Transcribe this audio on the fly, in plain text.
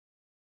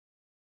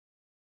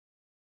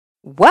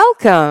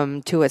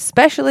Welcome to a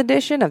special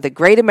edition of the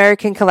Great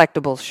American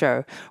Collectibles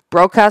Show,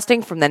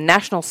 broadcasting from the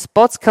National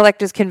Sports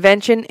Collectors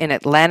Convention in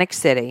Atlantic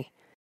City.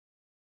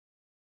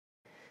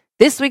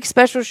 This week's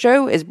special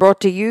show is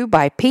brought to you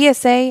by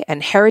PSA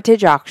and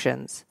Heritage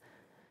Auctions.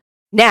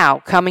 Now,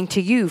 coming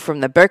to you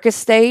from the Burkus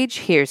stage,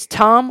 here's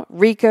Tom,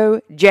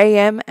 Rico,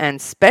 JM,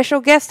 and special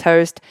guest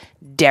host,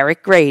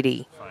 Derek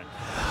Grady.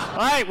 All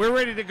right, we're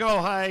ready to go.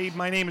 Hi,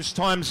 my name is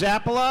Tom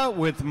Zappola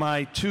with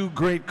my two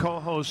great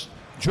co-hosts,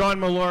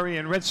 John Mallory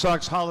and Red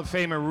Sox Hall of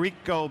Famer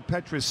Rico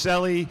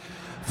Petrocelli.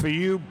 For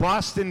you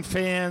Boston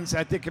fans,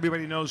 I think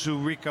everybody knows who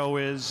Rico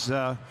is.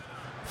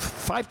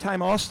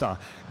 Five-time All-Star.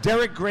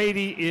 Derek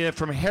Grady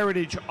from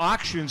Heritage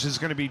Auctions is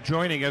going to be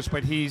joining us,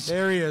 but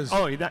There he is.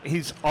 Oh,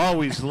 he's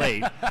always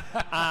late.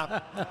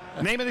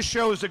 Name of the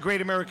show is the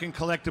Great American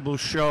Collectibles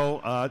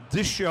Show.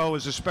 This show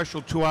is a special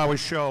 2-hour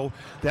show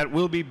that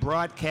will be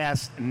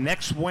broadcast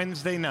next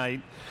Wednesday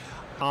night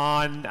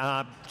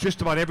on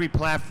just about every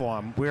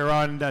platform. We're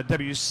on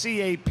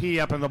WCAP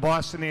up in the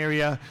Boston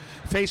area,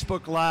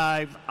 Facebook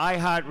Live,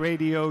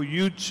 iHeartRadio,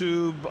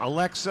 YouTube,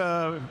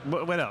 Alexa,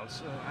 what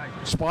else?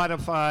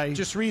 Spotify.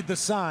 Just read the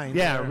sign.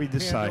 Yeah, there. read the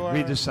sign. Pandora.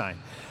 Read the sign.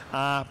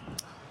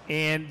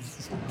 And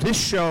this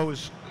show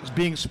is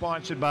being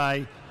sponsored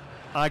by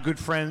our good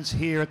friends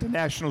here at the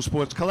National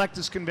Sports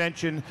Collectors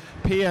Convention,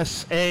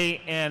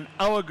 PSA, and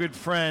our good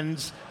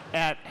friends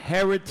at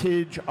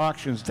Heritage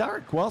Auctions.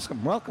 Derek,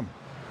 welcome.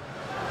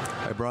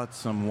 I brought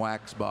some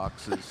wax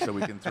boxes so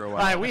we can throw out.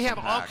 All right, we some have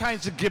all hacks.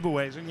 kinds of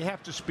giveaways, and you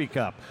have to speak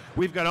up.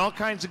 We've got all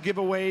kinds of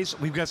giveaways.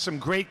 We've got some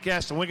great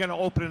guests, and we're going to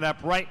open it up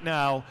right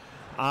now.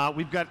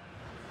 We've got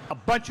a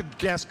bunch of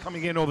guests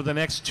coming in over the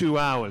next 2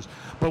 hours.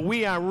 But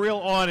we are real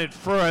honored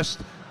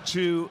first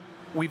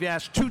we've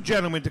asked two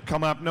gentlemen to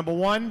come up. Number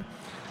one,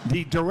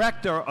 the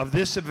director of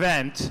this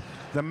event,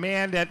 the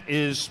man that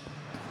is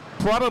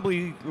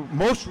probably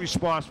most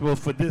responsible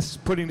for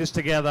putting this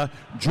together,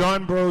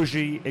 John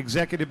Brogy,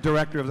 Executive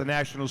Director of the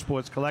National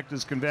Sports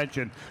Collectors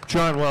Convention.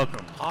 John,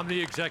 welcome. I'm the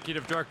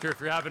Executive Director if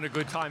you're having a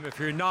good time. If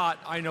you're not,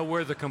 I know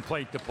where the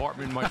complaint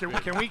department might be.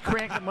 Can we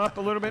crank them up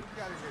a little bit?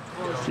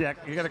 Yeah,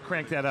 you got to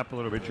crank that up a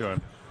little bit,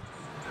 John.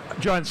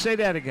 John, say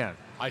that again.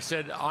 I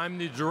said, I'm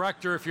the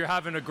director if you're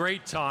having a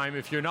great time.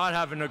 If you're not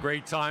having a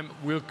great time,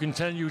 we'll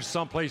continue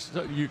someplace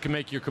you can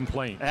make your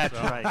complaint. That's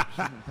right.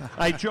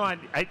 Hey, John,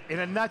 in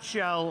a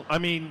nutshell, I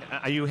mean,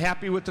 are you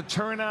happy with the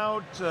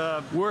turnout?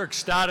 We're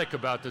ecstatic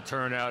about the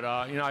turnout.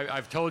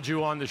 I've told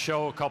you on the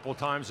show a couple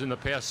times in the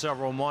past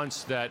several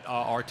months that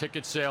our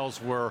ticket sales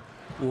were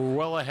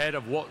well ahead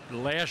of what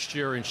last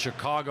year in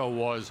Chicago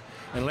was.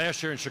 And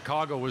last year in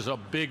Chicago was a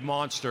big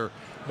monster.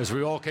 As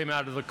we all came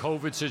out of the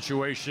COVID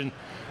situation,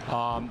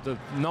 the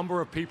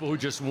number of people who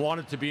just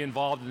wanted to be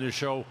involved in the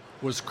show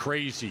was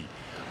crazy.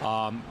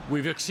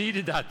 We've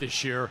exceeded that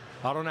this year.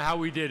 I don't know how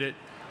we did it.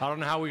 I don't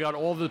know how we got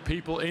all the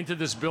people into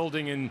this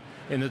building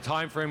in the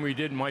time frame we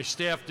did. My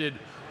staff did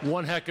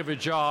one heck of a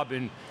job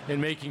in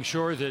making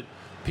sure that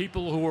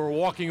people who were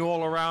walking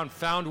all around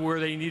found where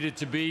they needed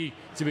to be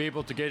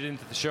able to get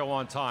into the show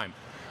on time.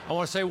 I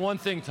want to say one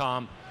thing,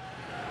 Tom.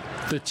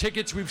 The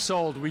tickets we've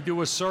sold, we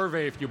do a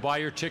survey if you buy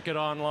your ticket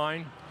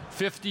online.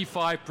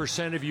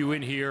 55% of you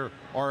in here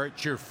are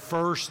at your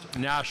first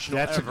national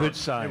That's ever. a good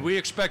sign. And we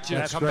expect you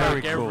That's to come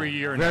very back cool. every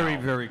year Very,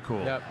 now. very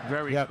cool. Yep.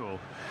 Very Yep. cool.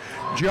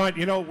 John,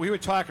 we were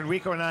talking,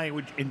 Rico and I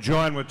and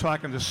John were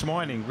talking this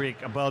morning,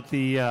 Rick, about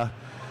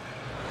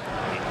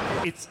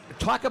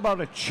talk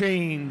about a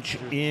change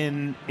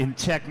in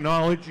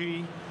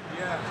technology.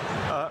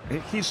 Yeah.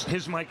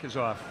 His mic is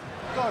off.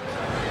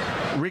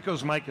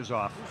 Rico's mic is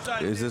off.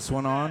 Is this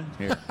one on?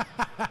 Here.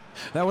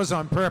 That was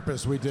on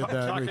purpose. We did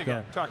that, Talk Rico.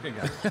 again. Talk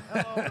again.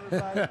 Hello,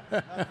 everybody.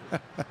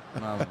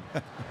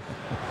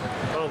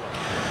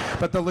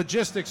 But the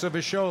logistics of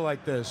a show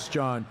like this,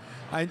 John,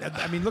 I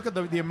mean, look at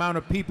the amount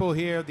of people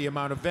here, the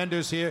amount of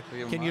vendors here.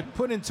 Can you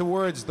put into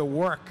words the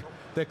work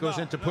that goes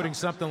into putting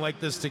something like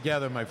this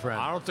together, my friend?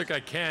 I don't think I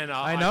can.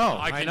 I know.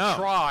 I can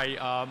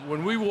try.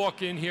 When we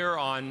walk in here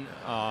on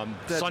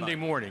Sunday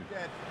morning,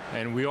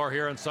 and we are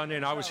here on Sunday,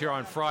 and I was here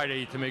on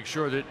Friday to make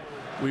sure that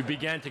we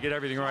began to get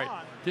everything right.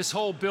 This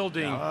whole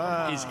building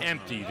is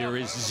empty. There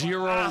is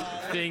zero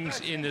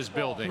things in this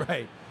building.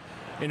 Right.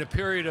 In a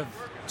period of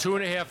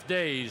 2.5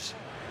 days,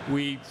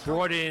 we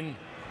brought in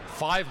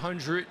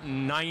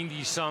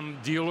 590 some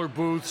dealer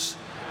booths,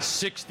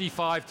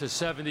 65 to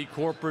 70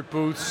 corporate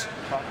booths,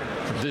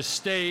 the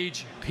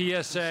stage,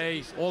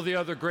 PSA, all the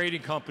other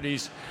grading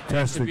companies.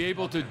 And to be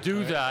able to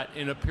do that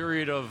in a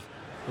period of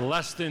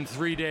less than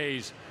 3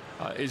 days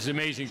is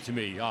amazing to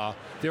me.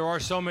 There are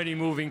so many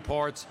moving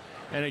parts,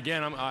 and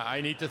again, I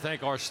need to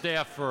thank our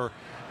staff for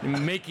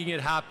making it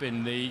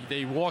happen.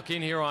 They walk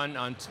in here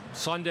on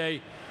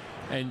Sunday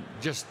and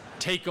just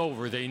take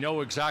over. They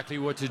know exactly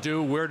what to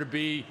do, where to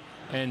be,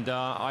 and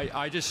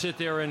I just sit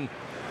there and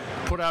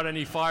put out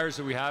any fires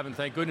that we have, and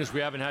thank goodness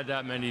we haven't had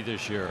that many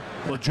this year.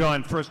 Well,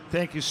 John, first,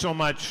 thank you so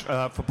much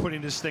for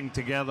putting this thing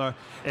together.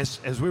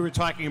 As we were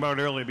talking about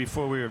earlier,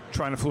 before we were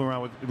trying to fool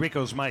around with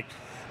Rico's mic,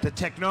 the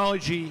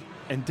technology,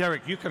 and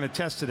Derek, you can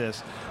attest to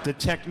this, the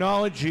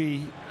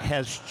technology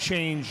has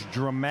changed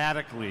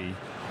dramatically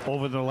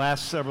over the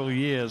last several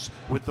years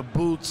with the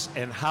booths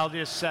and how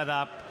they're set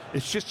up.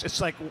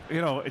 It's like,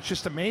 it's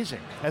just amazing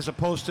as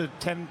opposed to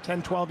 10,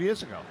 12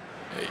 years ago.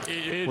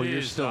 Well,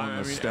 you're still in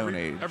the Stone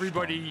Age.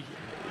 Everybody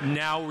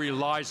now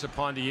relies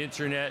upon the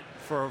internet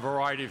for a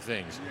variety of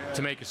things,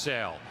 to make a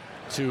sale,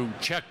 to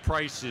check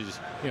prices,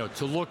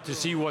 to look to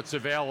see what's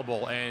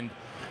available, and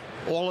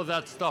all of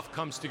that stuff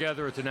comes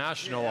together at the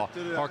National.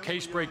 Our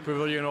Case Break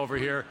Pavilion over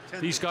here,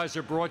 these guys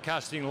are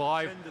broadcasting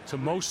live to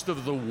most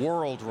of the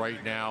world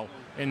right now,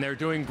 and they're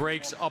doing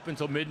breaks up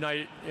until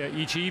midnight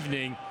each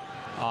evening.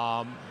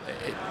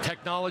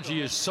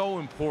 Technology is so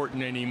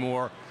important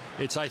anymore.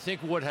 It's, I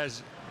think, what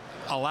has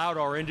allowed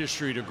our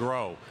industry to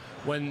grow.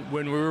 When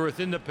we were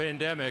within the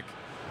pandemic,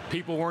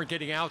 people weren't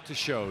getting out to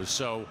shows,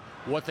 so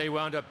what they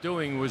wound up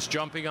doing was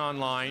jumping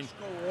online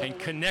and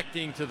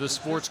connecting to the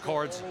sports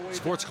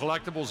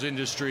collectibles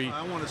industry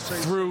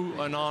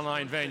through an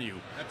online venue.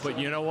 But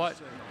you know what?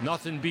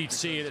 Nothing beats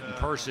seeing it in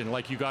person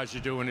like you guys are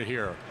doing it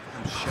here.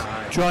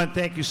 John,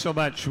 thank you so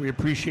much. We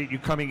appreciate you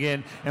coming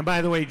in. And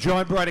by the way,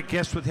 John brought a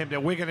guest with him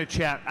that we're going to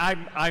chat.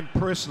 I'm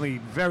personally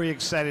very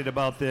excited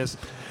about this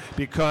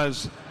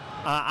because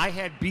I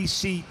had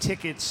BC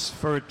tickets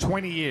for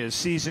 20 years,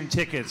 season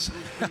tickets,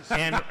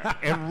 and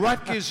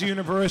Rutgers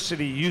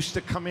University used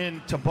to come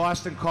in to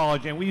Boston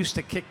College, and we used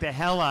to kick the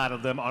hell out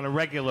of them on a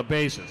regular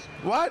basis.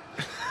 What?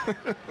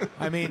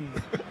 I mean,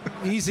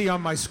 easy on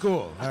my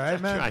school, all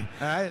right, man? Right.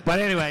 All right. But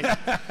anyway,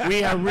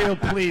 we are real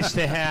pleased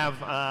to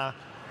have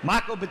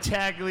Marco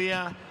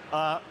Battaglia,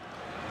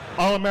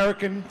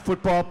 All-American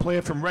football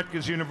player from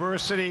Rutgers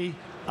University,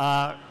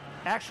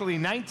 actually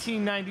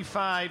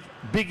 1995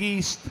 Big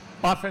East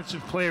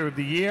Offensive Player of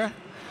the Year,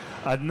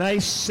 a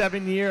nice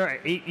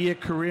 8-year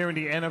career in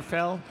the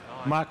NFL.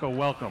 Marco,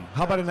 welcome.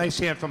 How about a nice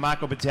hand for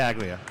Marco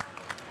Battaglia?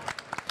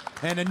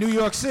 And a New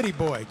York City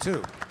boy,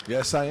 too.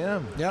 Yes, I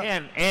am.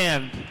 Yep.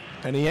 And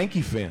a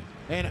Yankee fan.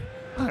 And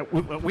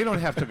we don't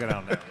have to go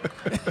down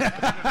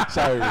there.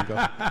 Sorry,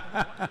 Rico.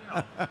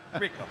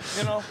 Rico,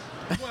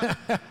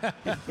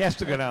 he has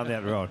to go down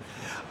that road.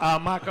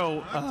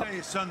 Marco. I'll tell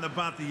you something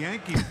about the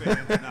Yankee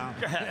fans now.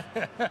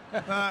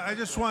 I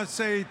just want to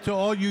say to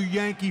all you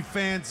Yankee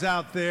fans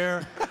out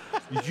there,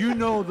 you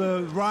know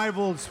the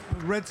rivals,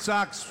 Red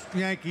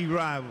Sox-Yankee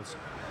rivals.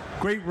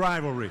 Great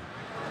rivalry.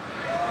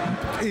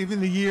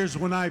 Even the years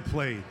when I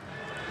played.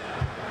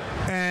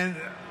 And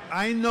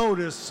I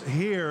notice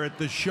here at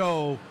the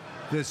show,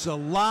 there's a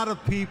lot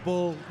of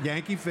people,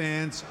 Yankee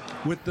fans,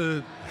 with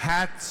the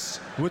hats,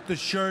 with the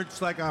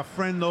shirts, like our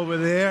friend over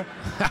there.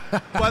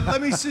 But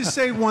let me just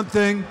say one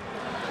thing.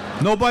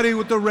 Nobody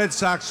with the Red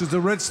Sox, because the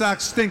Red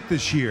Sox stink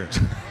this year.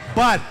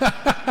 But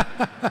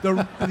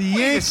the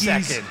Yankees,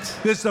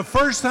 this is the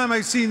first time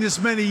I've seen this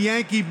many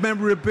Yankee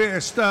memorabilia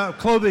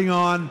clothing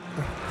on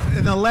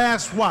in the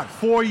last,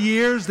 4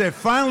 years. They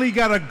finally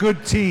got a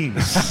good team.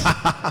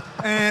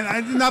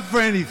 And not for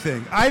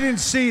anything. I didn't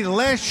see, the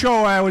last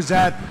show I was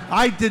at,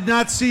 I did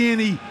not see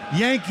any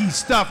Yankee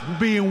stuff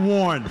being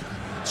worn.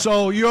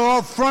 So you're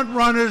all front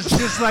runners,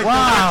 just like the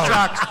Red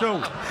Sox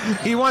too.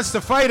 he wants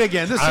to fight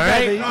again. This is All a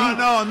guy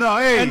right. No.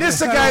 Hey, and this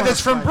is a guy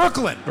that's from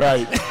Brooklyn.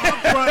 Right.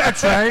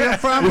 That's right.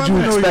 Would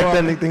you expect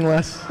anything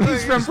less?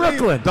 He's from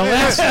Brooklyn. The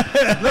last,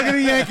 Look at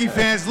the Yankee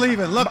fans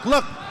leaving.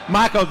 Look.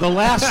 Marco, the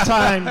last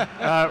time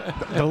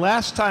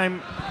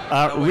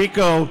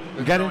Rico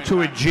got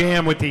into a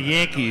jam with the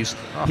Yankees,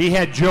 he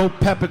had Joe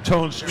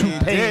Pepitone's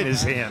toupee in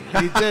his hand.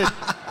 He did.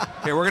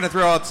 Here, we're going to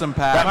throw out some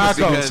packs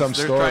Marco, because some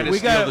they're story. trying to We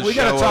steal the got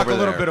show to talk a over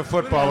little there. bit of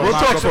football. We'll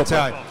talk football.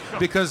 Battaglia,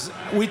 because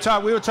we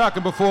were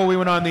talking before we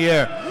went on the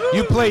air.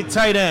 You played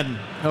tight end,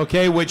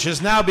 okay, which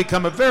has now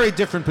become a very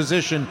different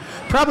position,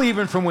 probably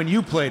even from when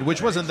you played,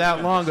 which wasn't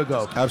that long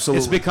ago. Absolutely.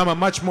 It's become a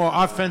much more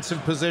offensive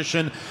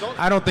position.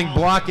 I don't think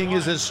blocking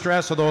is as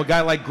stressed, although a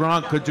guy like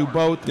Gronk could do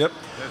both. Yep.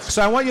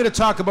 So I want you to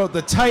talk about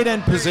the tight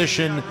end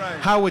position,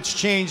 how it's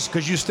changed,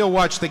 because you still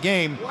watch the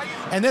game,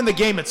 and then the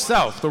game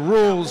itself, the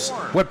rules,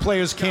 what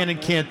players can and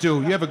can't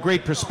do. You have a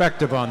great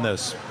perspective on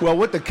this. Well,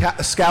 what the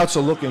scouts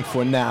are looking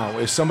for now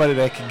is somebody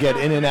that can get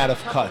in and out of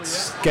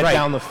cuts, get Right.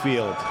 down the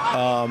field,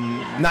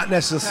 not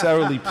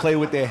necessarily play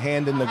with their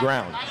hand in the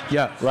ground.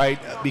 Yeah. Right?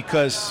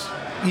 Because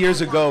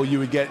years ago, you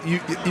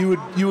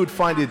would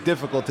find it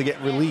difficult to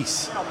get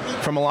release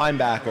from a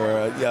linebacker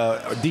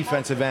or a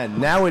defensive end.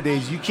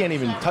 Nowadays, you can't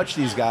even touch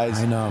these guys.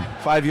 I know.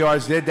 5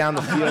 yards, they're down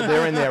the field,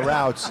 they're in their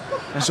routes.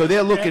 So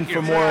they're looking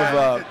for more of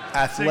a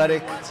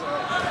athletic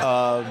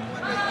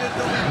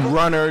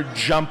runner,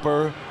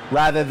 jumper,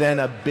 rather than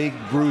a big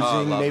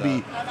bruising,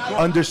 maybe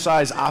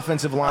undersized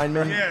offensive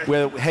lineman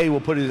where, hey,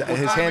 we'll put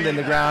his hand in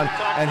the ground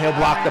and he'll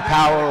block the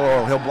power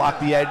or he'll block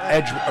the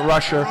edge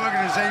rusher.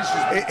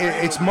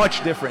 It's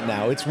much different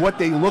now. It's what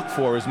they look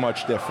for is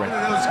much different.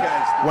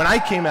 When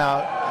I came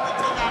out,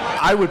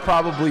 I would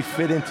probably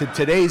fit into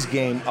today's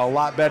game a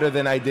lot better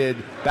than I did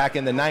back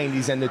in the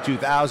 90s and the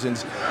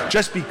 2000s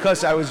just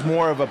because I was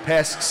more of a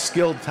pass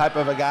skilled type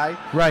of a guy.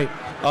 Right.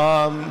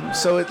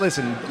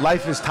 Listen,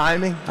 life is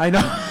timing. I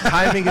know.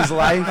 Timing is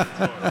life.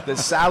 The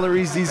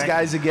salaries these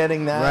guys are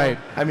getting now. Right.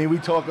 I mean, we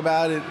talk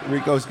about it.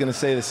 Rico's going to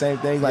say the same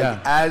thing. Like,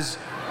 as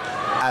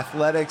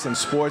athletics and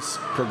sports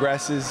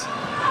progresses,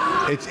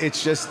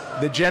 it's just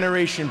the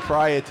generation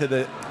prior to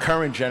the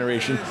current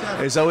generation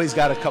has always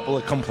got a couple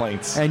of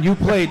complaints. And you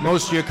played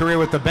most of your career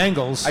with the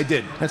Bengals. I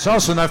did. It's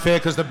also not fair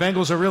because the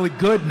Bengals are really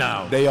good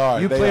now. They are.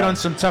 You played on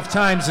some tough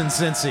times in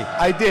Cincy.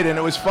 I did, and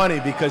it was funny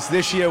because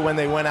this year when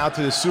they went out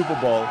to the Super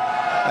Bowl,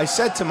 I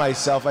said to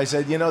myself,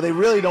 they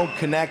really don't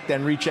connect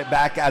and reach it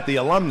back at the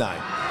alumni.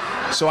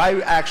 So I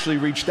actually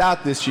reached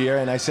out this year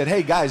and I said,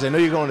 hey guys, I know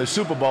you're going to the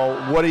Super Bowl.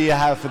 What do you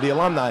have for the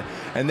alumni?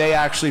 And they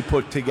actually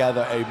put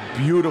together a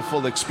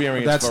beautiful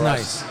experience for us.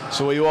 That's nice.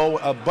 So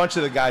a bunch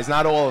of the guys,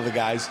 not all of the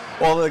guys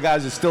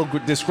are still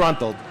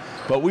disgruntled.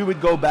 But we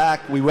would go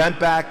back, we went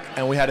back,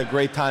 and we had a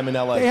great time in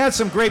LA. They had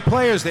some great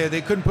players there.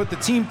 They couldn't put the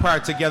team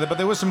part together, but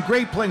there was some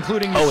great play,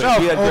 including yourself,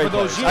 we had over great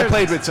those players. years. I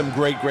played with some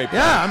great players.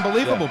 Yeah,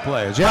 unbelievable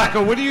players. Yeah.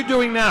 Rocco, what are you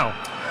doing now?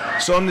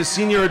 So I'm the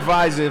senior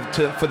advisor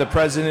for the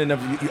president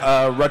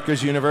of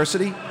Rutgers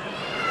University.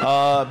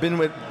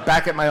 Been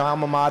back at my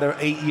alma mater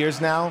 8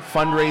 years now,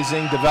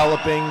 fundraising,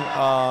 developing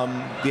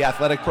the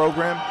athletic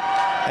program,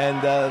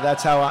 and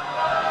that's how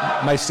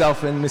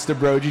myself and Mr.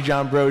 Brogy,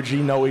 John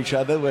Brogy, know each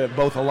other. We're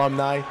both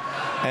alumni,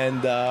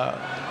 and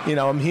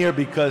I'm here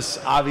because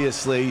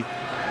obviously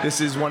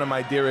this is one of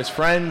my dearest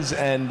friends,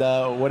 and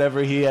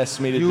whatever he asks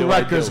me to do, You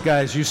Rutgers I do.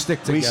 guys, you stick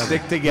together. We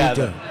stick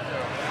together. You do.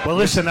 Well,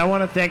 listen, I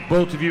want to thank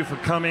both of you for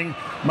coming.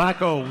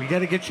 Marco, we got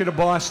to get you to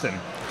Boston.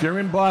 If you're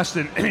in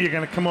Boston, you're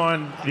going to come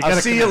on. I'll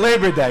see you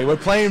Labor Day. We're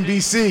playing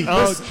BC.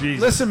 Oh, jeez.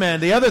 Listen, man,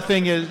 the other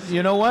thing is,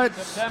 you know what?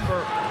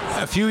 September.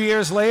 A few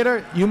years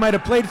later, you might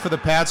have played for the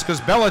Pats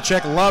because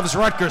Belichick loves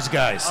Rutgers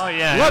guys. Oh,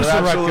 yeah. Loves You're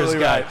the Rutgers absolutely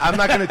guy. right. I'm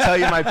not going to tell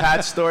you my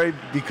Pats story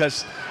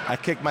because I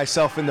kicked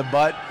myself in the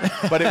butt,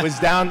 but it was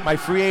down my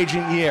free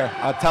agent year.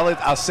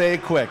 I'll say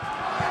it quick.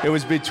 It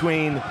was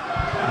between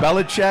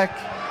Belichick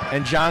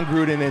and John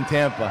Gruden in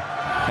Tampa,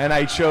 and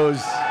I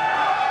chose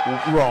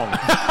wrong.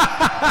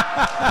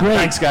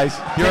 Thanks, guys.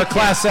 You're a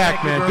class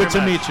act, man. Good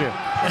to meet you.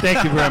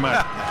 Thank you very much.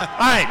 All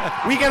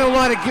right, we got a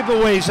lot of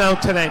giveaways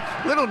out today.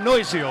 A little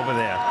noisy over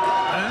there.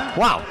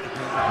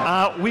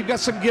 Wow. We've got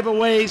some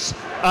giveaways.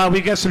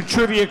 We've got some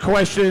trivia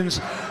questions.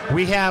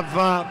 We have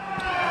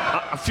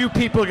a few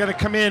people are going to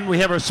come in. We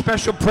have a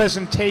special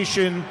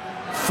presentation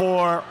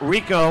for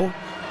Rico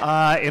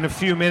in a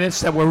few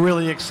minutes that we're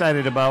really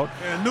excited about.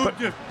 Yeah, new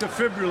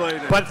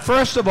defibrillator. But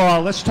first of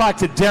all, let's talk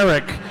to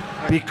Derek,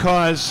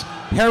 because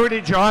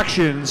Heritage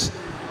Auctions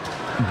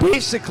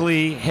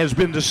basically has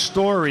been the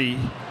story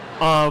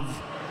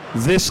of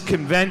this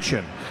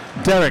convention.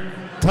 Derek,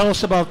 tell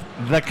us about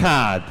the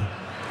card.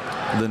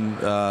 The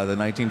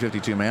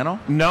 1952 Mantle?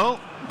 No,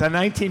 the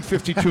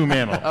 1952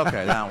 Mantle.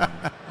 Okay, that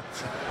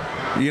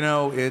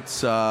one.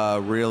 It's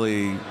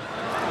really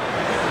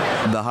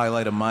the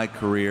highlight of my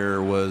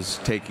career was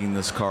taking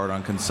this card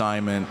on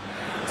consignment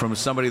from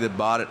somebody that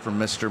bought it from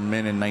Mr.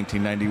 Min in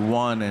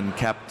 1991 and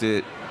kept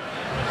it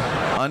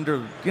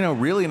under,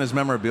 really in his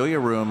memorabilia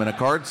room in a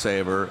card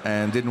saver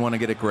and didn't want to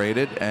get it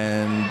graded.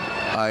 And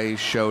I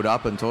showed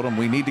up and told him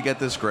we need to get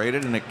this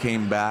graded, and it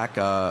came back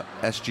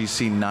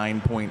SGC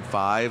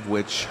 9.5,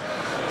 which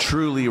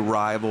truly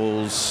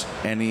rivals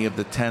any of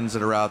the 10s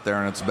that are out there,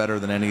 and it's better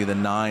than any of the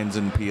 9s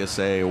in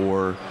PSA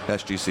or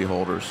SGC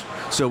holders.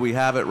 So we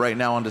have it right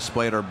now on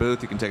display at our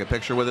booth. You can take a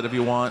picture with it if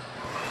you want.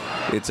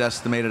 It's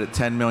estimated at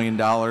 $10 million.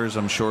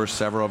 I'm sure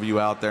several of you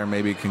out there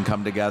maybe can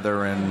come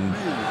together and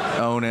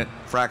own it,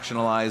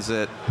 fractionalize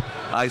it.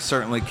 I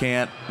certainly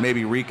can't.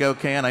 Maybe Rico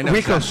can. I know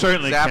Rico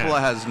certainly can. Zappala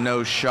has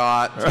no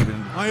shot.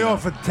 I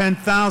offered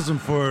 $10,000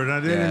 for it. I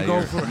didn't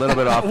go for a little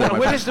bit off there.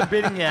 What is the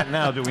bidding at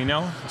now? Do we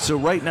know? So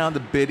right now the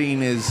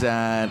bidding is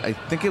at, I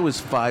think it was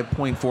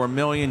 $5.4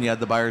 million. You had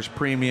the buyer's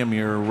premium.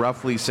 You're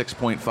roughly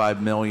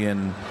 $6.5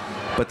 million.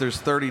 But there's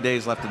 30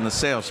 days left in the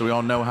sale, so we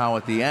all know how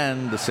at the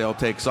end the sale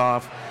takes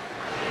off.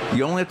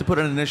 You only have to put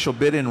an initial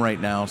bid in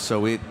right now,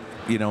 so it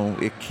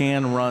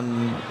can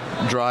run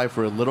dry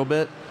for a little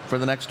bit for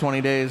the next 20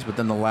 days, but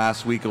then the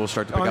last week it will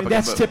start to pick up.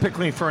 That's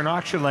typically for an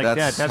auction like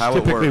that. That's how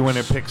typically it when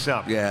it picks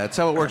up. Yeah, it's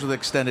how it works with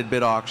extended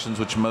bid auctions,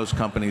 which most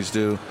companies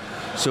do.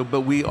 So,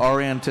 but we are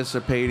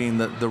anticipating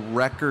that the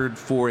record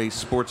for a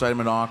sports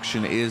item at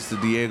auction is the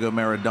Diego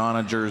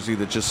Maradona jersey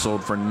that just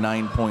sold for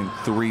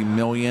 $9.3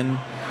 million.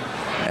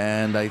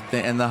 And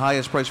and the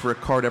highest price for a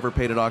card ever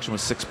paid at auction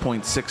was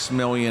 $6.6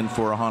 million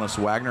for a Honus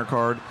Wagner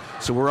card.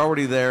 So we're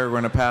already there. We're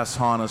going to pass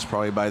Honus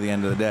probably by the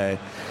end of the day.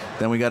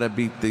 Then we got to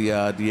beat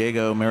the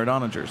Diego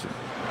Maradona jersey,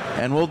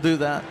 and we'll do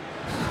that.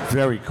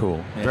 Very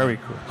cool. Yeah. Very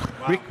cool.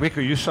 Wow. Rico,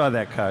 you saw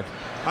that card.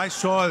 I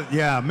saw it.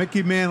 Yeah,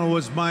 Mickey Mantle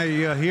was my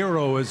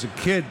hero as a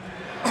kid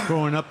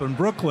growing up in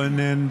Brooklyn,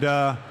 and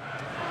I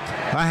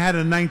had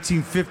a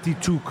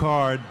 1952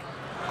 card.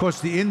 Of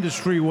course, the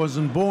industry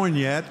wasn't born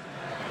yet.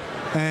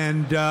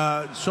 And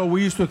so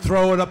we used to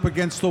throw it up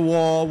against the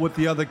wall with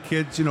the other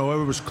kids,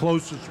 whoever was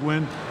closest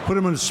win, put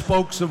them in the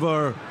spokes of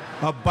our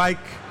a bike,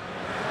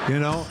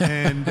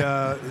 and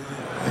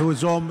it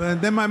was all.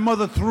 And then my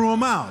mother threw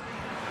him out.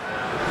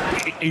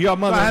 Your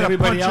mother, I had to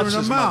everybody punch her in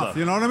else's the mouth. mother.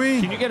 You know what I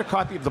mean? Can you get a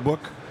copy of the book?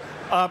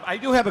 I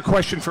do have a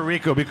question for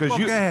Rico because Go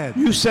ahead.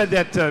 you said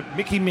that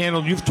Mickey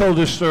Mantle. You've told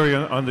this story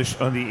on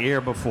the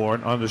air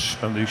before on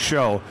the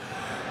show.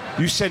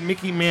 You said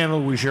Mickey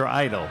Mantle was your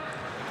idol.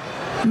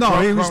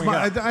 No, he was growing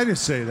my. up. I didn't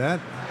say that.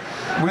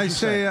 What'd you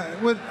say?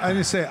 I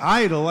didn't say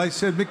idol. I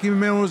said Mickey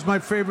Mantle was my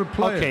favorite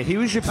player. Okay, he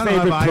was your I favorite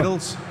don't have pla-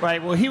 idols.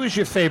 Right. Well, he was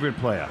your favorite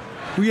player.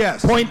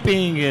 Yes. Point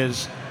being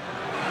is,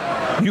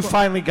 you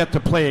finally got to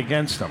play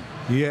against him.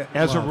 Yeah.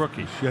 As a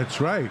rookie. That's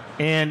right.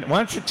 And why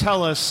don't you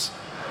tell us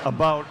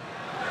about,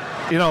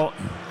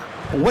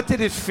 what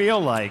did it feel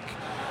like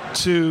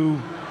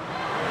to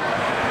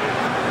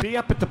be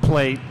up at the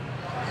plate,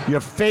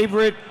 your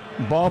favorite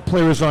ball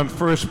player is on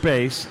first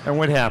base, and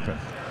what happened?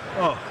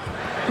 Oh,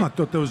 I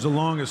thought that was the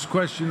longest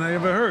question I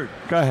ever heard.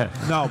 Go ahead.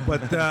 No,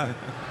 but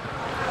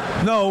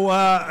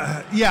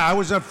yeah, I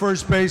was at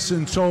first base,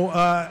 and so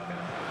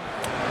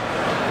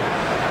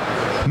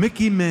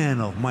Mickey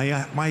Mantle,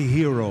 my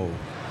hero,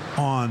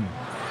 on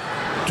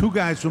two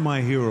guys were my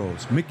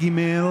heroes, Mickey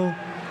Mantle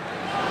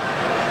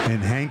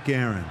and Hank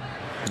Aaron.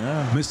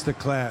 Yeah. Mr.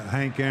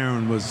 Hank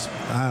Aaron was,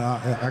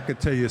 I could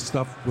tell you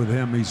stuff with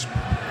him. He's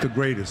the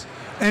greatest.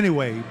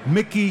 Anyway,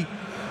 Mickey,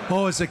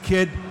 as a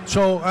kid,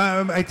 so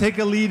I take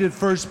a lead at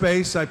first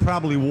base. I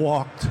probably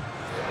walked.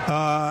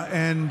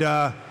 And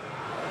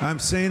I'm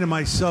saying to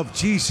myself,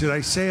 gee, should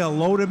I say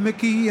hello to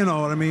Mickey? You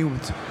know what I mean?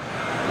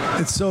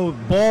 And so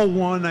ball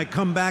one, I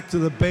come back to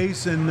the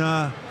base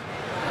and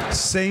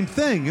same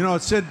thing.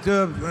 It said,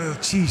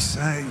 geez,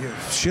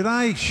 should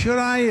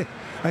I?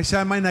 I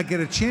said, I might not get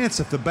a chance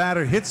if the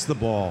batter hits the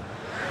ball.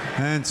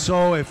 And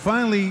so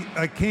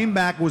I came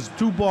back, it was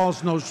 2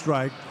 balls, no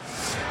strike.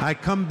 I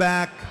come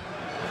back,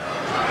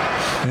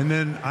 and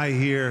then I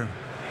hear,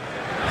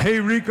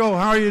 hey, Rico,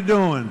 how are you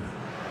doing?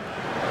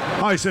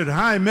 I said,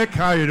 hi, Mick,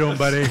 how you doing,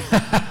 buddy?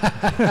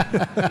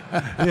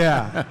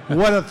 Yeah,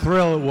 what a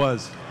thrill it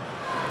was.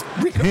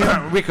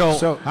 Rico.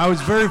 So I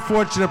was very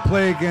fortunate to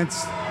play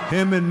against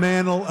him and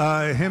Mantle,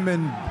 him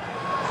and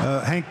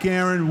Hank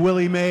Aaron,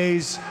 Willie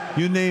Mays,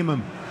 you name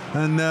them.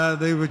 And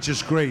they were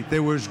just great. They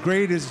were as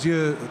great as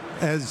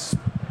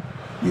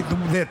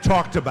they're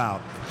talked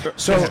about.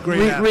 So,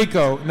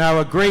 Rico, now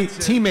a great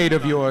teammate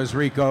of yours,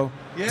 Rico,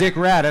 Yeah. Dick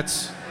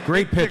Raditz,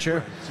 great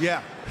pitcher.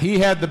 Yeah. He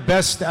had the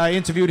best, I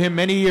interviewed him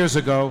many years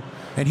ago,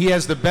 and he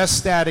has the best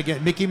stat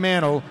against Mickey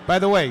Mantle. By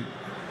the way,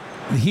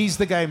 he's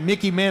the guy,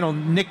 Mickey Mantle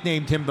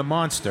nicknamed him the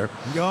Monster.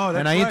 Oh, that's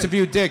and I right.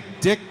 interviewed Dick.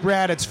 Dick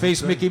Raditz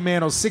faced Mickey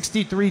Mantle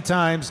 63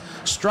 times,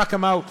 struck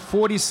him out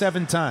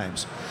 47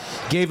 times.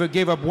 Gave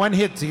up one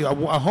hit, a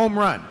home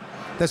run.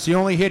 That's the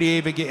only hit he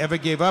ever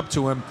gave up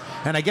to him.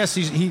 And I guess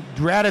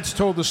Raditz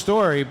told the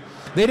story.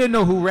 They didn't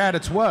know who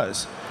Raditz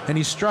was. And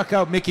he struck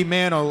out Mickey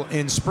Mantle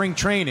in spring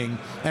training.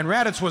 And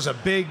Raditz was a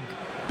big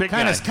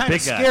kind of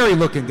scary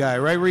looking guy,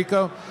 right,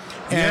 Rico?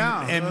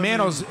 And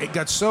Mantle's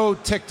got so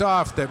ticked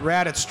off that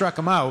Raditz struck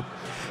him out.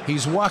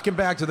 He's walking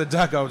back to the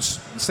dugouts,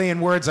 saying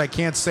words I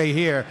can't say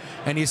here,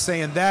 and he's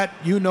saying, that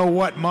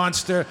you-know-what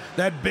monster,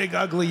 that big,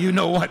 ugly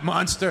you-know-what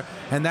monster,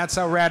 and that's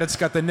how Raditz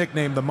got the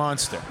nickname the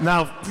Monster.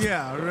 Now,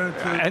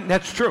 and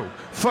that's true.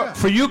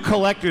 For you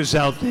collectors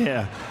out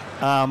there,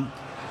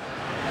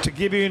 to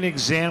give you an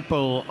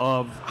example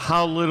of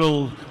how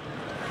little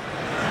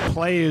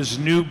players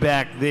knew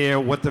back there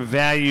what the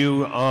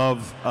value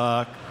of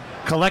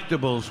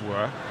collectibles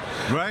were.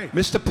 Right.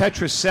 Mr.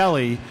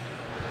 Petrocelli,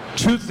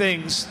 2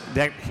 things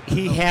that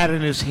he had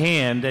in his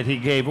hand that he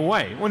gave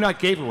away. Well, not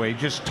gave away,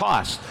 just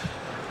tossed.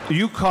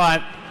 You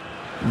caught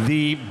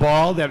the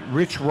ball that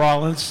Rich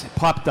Rollins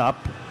popped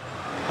up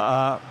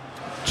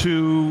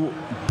to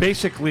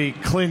basically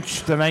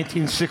clinch the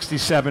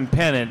 1967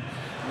 pennant.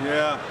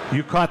 Yeah.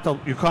 You caught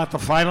the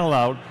final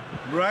out.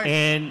 Right.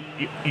 And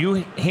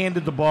you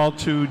handed the ball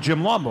to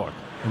Jim Lomborg.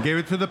 And gave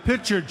it to the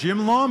pitcher, Jim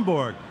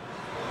Lomborg.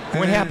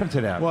 What happened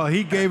to that? Well,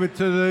 he gave it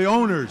to the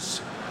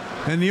owners.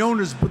 And the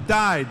owners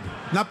died,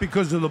 not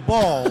because of the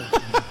ball,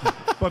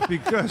 but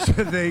because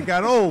they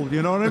got old,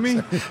 you know what I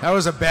mean? That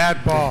was a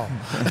bad ball.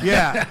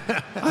 Yeah.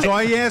 So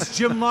I asked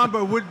Jim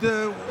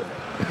Lomborg,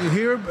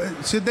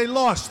 said they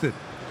lost it.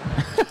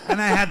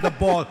 And I had the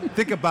ball.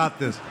 Think about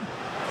this.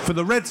 For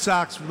the Red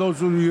Sox, for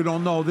those of you who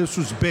don't know, this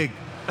was big.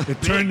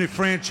 It turned the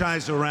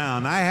franchise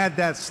around. I had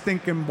that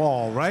stinking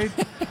ball, right?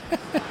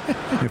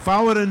 If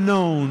I would have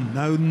known,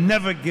 I would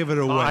never give it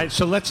away. All right,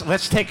 so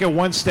let's take it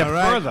one step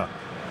further.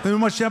 How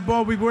much that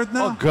ball be worth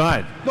now? Oh,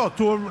 God. No,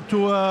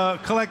 to a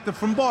collector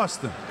from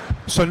Boston.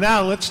 So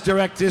now let's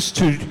direct this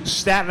to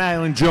Staten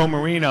Island Joe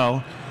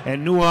Marino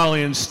and New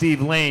Orleans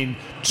Steve Lane,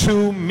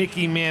 2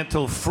 Mickey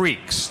Mantle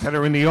freaks that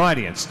are in the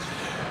audience.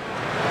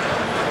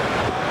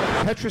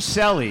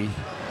 Petrocelli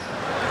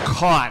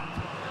caught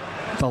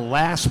the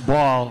last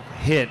ball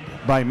hit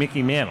by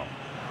Mickey Mantle,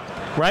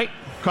 right?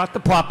 Caught the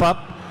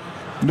pop-up.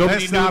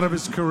 Nobody Best knew out of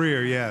his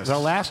career, yes. the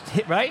last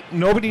hit, right?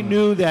 Nobody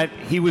knew that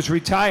he was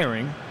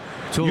retiring.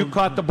 So you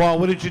caught the ball.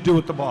 What did you do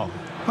with the ball?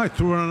 I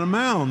threw it on a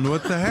mound.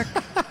 What the heck?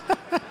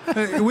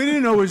 We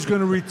didn't know he was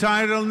going to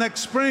retire till next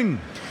spring.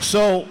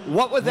 So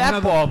what would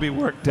that ball be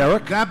worth,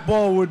 Derek? That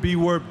ball would be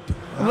worth.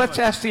 Let's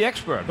ask the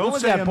expert. Don't What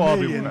would say that a ball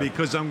be million worth?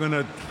 because I'm going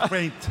to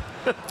faint.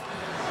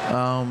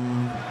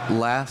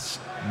 Last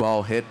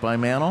ball hit by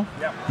Mantle.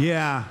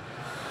 Yeah.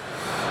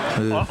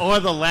 Or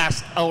the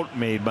last out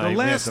made by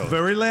Mantle.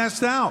 Very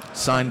last out.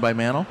 Signed by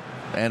Mantle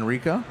and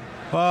Rico.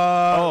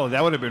 Oh,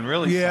 that would have been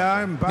really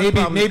Yeah,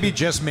 Maybe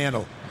just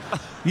Mantle.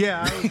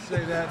 Yeah, I would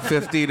say that.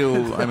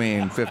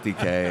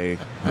 50K.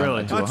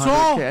 Really? To That's 100K.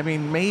 all? I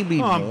mean,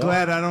 maybe Oh, I'm more.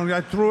 glad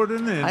I threw it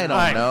in there. I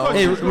don't know.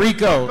 Hey,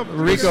 Rico,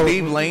 Does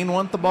Steve Lane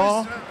want the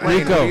ball?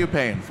 Lane, what are you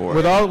paying for?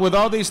 with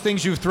all these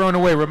things you've thrown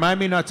away, remind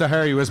me not to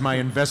hire you as my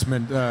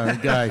investment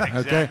guy.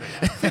 Okay.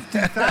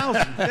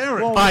 50,000.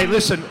 Derek. All right,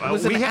 listen. It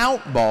was an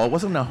out ball. It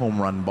wasn't a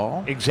home run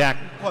ball.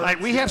 Exactly. All right,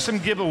 we have some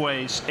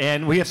giveaways,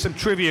 and we have some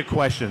trivia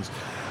questions.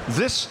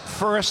 This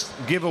first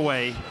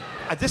giveaway,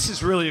 this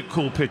is really a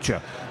cool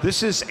picture.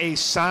 This is a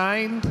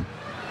signed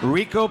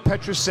Rico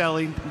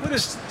Petrocelli. What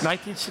is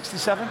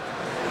 1967?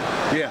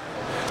 Yeah.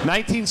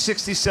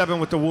 1967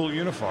 with the wool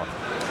uniform.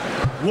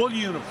 Wool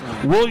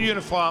uniform. Wool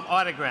uniform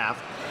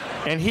autograph.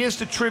 And here's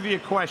the trivia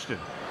question.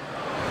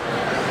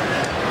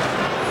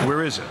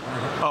 Where is it?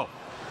 Oh.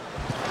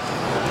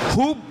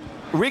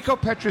 Rico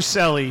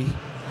Petrocelli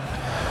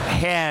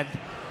had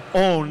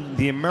owned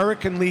the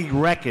American League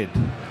record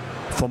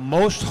for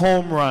most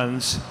home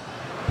runs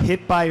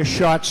hit by a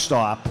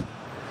shortstop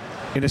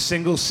in a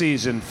single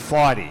season,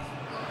 40.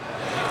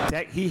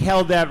 He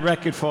held that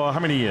record for how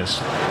many years?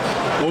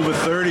 Over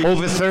 30.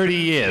 Over 30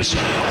 years.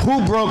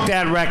 Who broke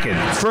that record?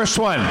 First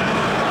one.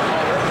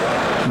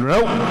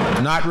 Nope.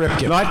 Not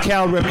Ripken. Not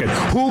Cal Ripken.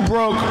 Who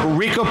broke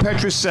Rico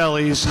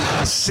Petrocelli's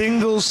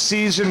single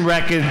season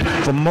record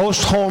for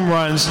most home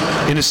runs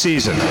in a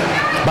season?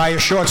 By a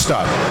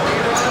shortstop.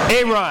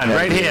 A-Ron,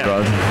 right here.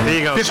 There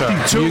you go,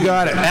 52. sir. You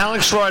got it.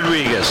 Alex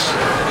Rodriguez.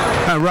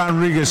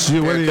 Rodriguez,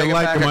 whether you take a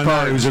like pack him of or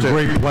not, he was a cards,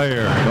 too. great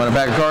player. You want a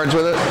bag of cards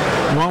with it?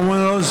 Want one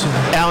of those?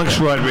 Alex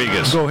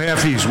Rodriguez. Go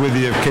halfies with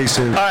you in case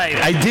of. All right,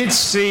 I did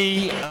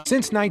see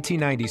Since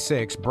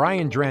 1996,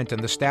 Brian Drent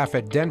and the staff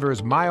at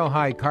Denver's Mile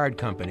High Card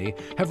Company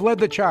have led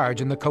the charge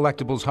in the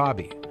collectibles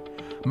hobby.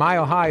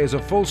 Mile High is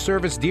a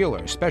full-service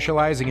dealer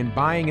specializing in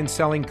buying and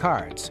selling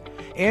cards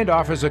and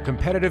offers a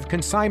competitive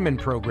consignment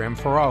program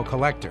for all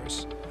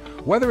collectors.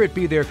 Whether it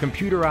be their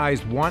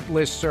computerized want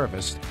list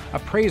service,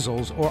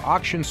 appraisals, or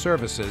auction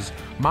services,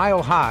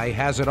 Mile High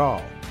has it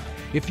all.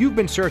 If you've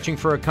been searching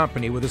for a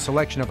company with a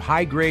selection of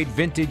high-grade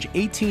vintage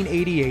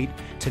 1888 to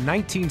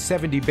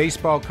 1970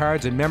 baseball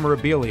cards and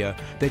memorabilia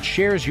that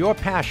shares your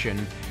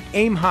passion,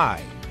 aim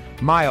high,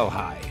 Mile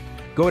High.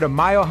 Go to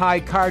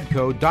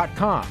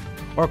milehighcardco.com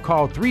or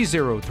call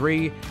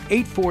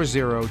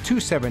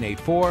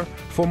 303-840-2784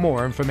 for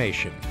more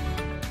information.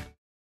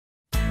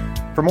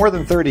 For more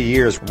than 30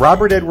 years,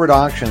 Robert Edward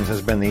Auctions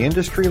has been the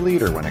industry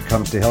leader when it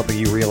comes to helping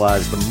you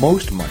realize the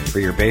most money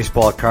for your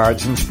baseball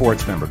cards and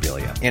sports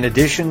memorabilia. In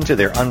addition to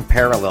their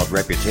unparalleled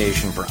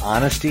reputation for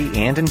honesty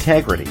and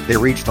integrity, they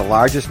reach the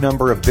largest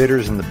number of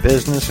bidders in the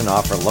business and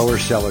offer lower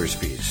seller's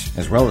fees,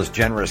 as well as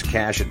generous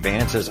cash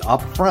advances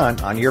up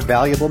front on your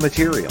valuable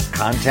material.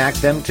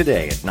 Contact them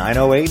today at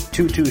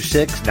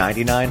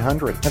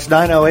 908-226-9900. That's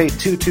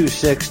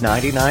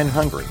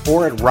 908-226-9900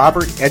 or at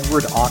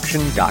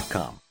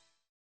robertedwardauction.com.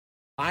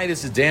 Hi,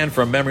 this is Dan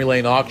from Memory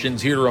Lane Auctions,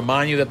 here to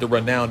remind you that the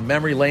renowned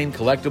Memory Lane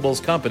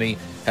Collectibles Company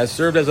has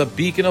served as a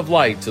beacon of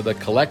light to the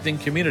collecting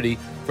community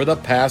for the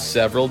past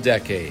several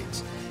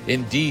decades.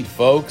 Indeed,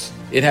 folks,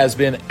 it has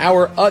been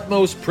our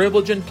utmost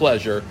privilege and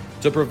pleasure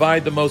to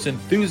provide the most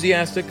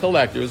enthusiastic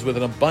collectors with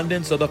an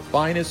abundance of the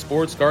finest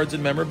sports cards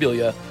and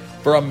memorabilia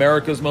for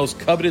America's most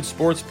coveted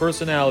sports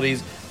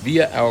personalities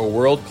via our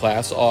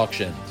world-class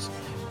auctions.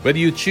 Whether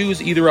you choose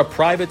either a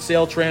private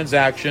sale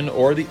transaction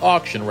or the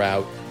auction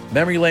route,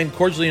 Memory Lane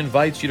cordially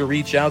invites you to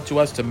reach out to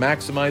us to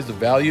maximize the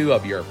value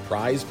of your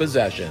prized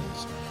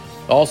possessions.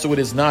 Also, it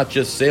is not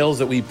just sales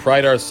that we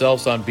pride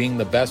ourselves on being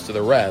the best of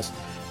the rest,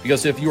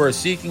 because if you are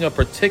seeking a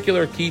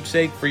particular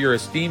keepsake for your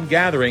esteemed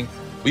gathering,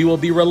 we will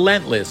be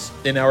relentless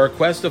in our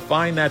quest to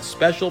find that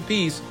special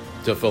piece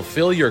to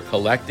fulfill your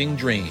collecting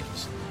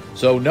dreams.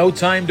 So no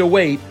time to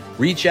wait.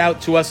 Reach out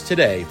to us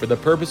today for the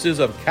purposes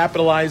of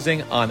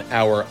capitalizing on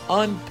our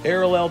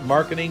unparalleled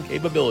marketing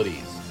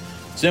capabilities.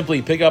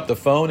 Simply pick up the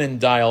phone and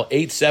dial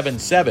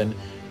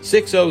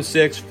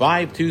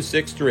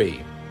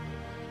 877-606-5263.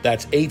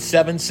 That's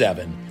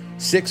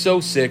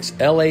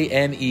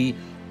 877-606-LANE,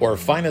 or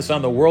find us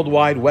on the World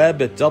Wide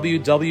Web at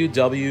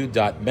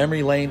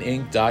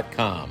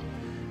www.memorylaneinc.com.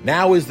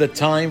 Now is the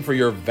time for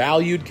your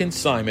valued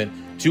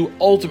consignment to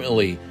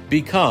ultimately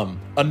become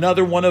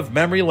another one of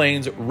Memory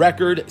Lane's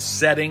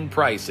record-setting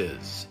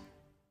prices.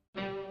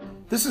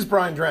 This is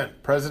Brian Drent,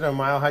 president of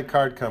Mile High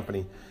Card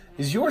Company.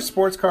 Is your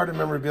sports card and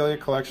memorabilia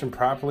collection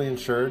properly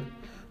insured?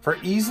 For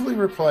easily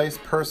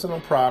replaced personal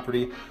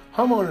property,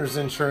 homeowners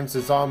insurance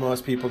is all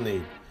most people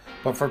need.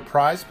 But for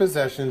prized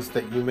possessions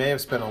that you may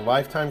have spent a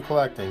lifetime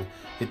collecting,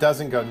 it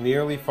doesn't go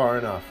nearly far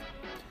enough.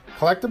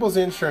 Collectibles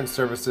Insurance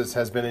Services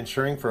has been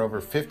insuring for over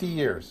 50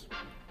 years.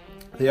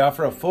 They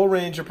offer a full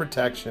range of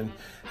protection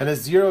and a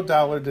 $0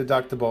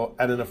 deductible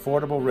at an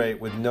affordable rate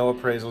with no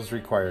appraisals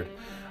required.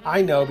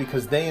 I know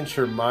because they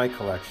insure my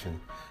collection.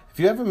 If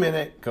you have a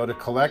minute, go to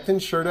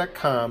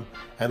collectinsure.com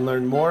and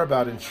learn more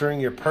about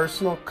insuring your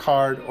personal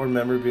card or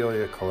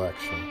memorabilia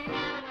collection.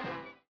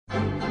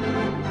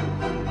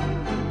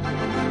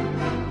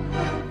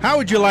 How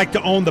would you like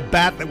to own the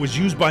bat that was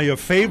used by your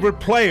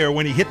favorite player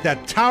when he hit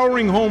that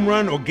towering home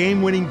run or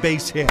game-winning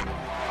base hit?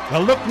 Now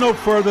look no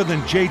further than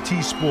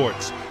JT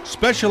Sports,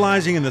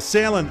 specializing in the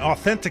sale and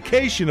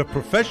authentication of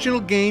professional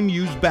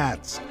game-used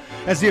bats.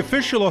 As the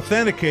official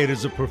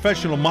authenticators of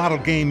professional model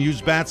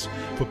game-used bats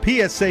for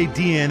PSA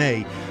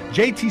DNA,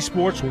 JT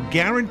Sports will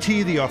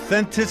guarantee the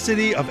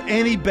authenticity of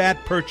any bat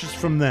purchased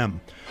from them.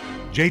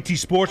 JT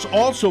Sports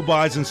also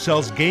buys and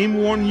sells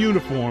game-worn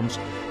uniforms,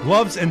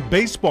 gloves, and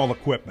baseball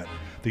equipment.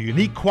 The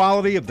unique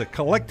quality of the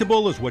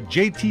collectible is what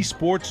JT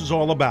Sports is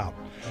all about.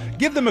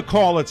 Give them a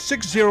call at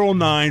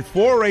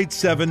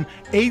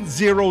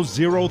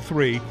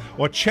 609-487-8003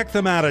 or check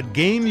them out at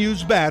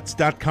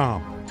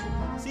GameUseBats.com.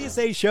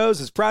 CSA Shows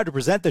is proud to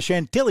present the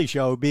Chantilly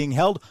Show, being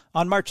held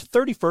on March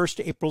 31st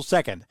to April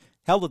 2nd.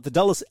 Held at the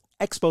Dulles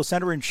Expo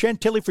Center in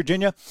Chantilly,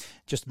 Virginia,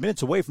 just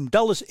minutes away from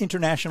Dulles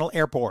International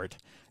Airport.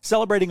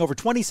 Celebrating over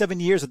 27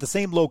 years at the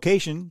same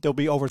location, there'll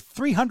be over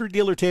 300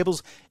 dealer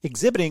tables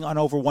exhibiting on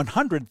over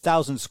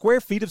 100,000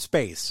 square feet of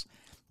space.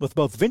 With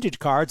both vintage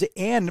cards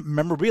and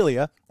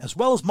memorabilia, as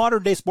well as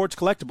modern-day sports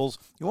collectibles,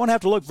 you won't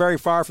have to look very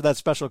far for that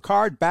special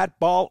card, bat,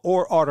 ball,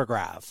 or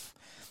autograph.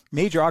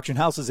 Major auction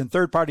houses and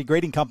third-party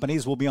grading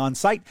companies will be on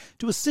site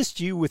to assist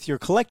you with your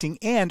collecting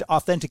and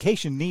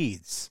authentication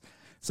needs.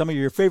 Some of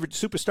your favorite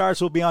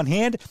superstars will be on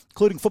hand,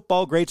 including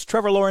football greats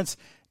Trevor Lawrence,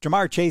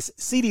 Jamar Chase,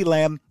 CeeDee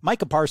Lamb,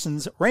 Micah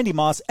Parsons, Randy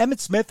Moss, Emmitt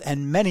Smith,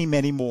 and many,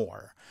 many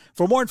more.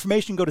 For more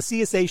information, go to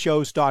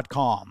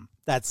csashows.com.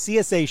 That's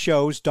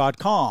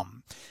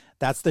csashows.com.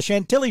 That's the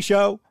Chantilly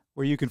Show,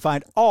 where you can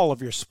find all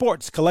of your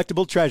sports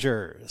collectible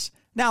treasures.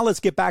 Now let's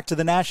get back to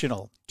the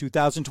National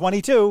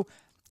 2022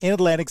 in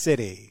Atlantic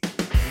City. All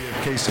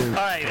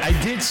right, I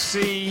did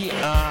see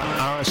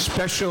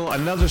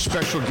another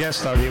special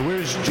guest out here.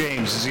 Where's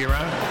James? Is he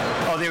around?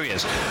 Oh, there he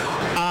is.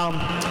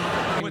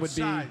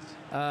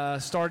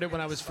 Started when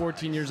I was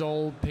 14 years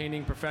old,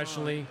 painting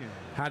professionally.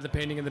 Had the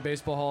painting in the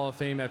Baseball Hall of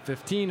Fame at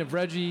 15 of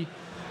Reggie.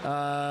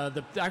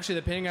 The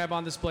painting I have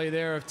on display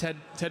there of Ted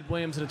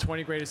Williams and the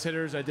 20 greatest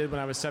hitters I did when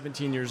I was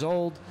 17 years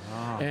old.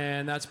 Wow.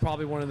 And that's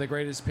probably one of the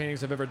greatest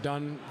paintings I've ever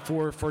done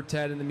for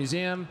Ted in the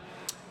museum.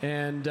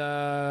 And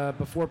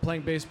before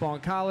playing baseball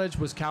in college,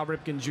 was Cal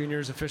Ripken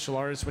Jr.'s official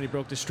artist when he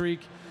broke the streak.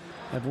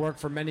 I've worked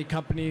for many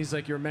companies,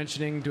 like you were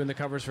mentioning, doing the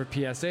covers for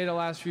PSA the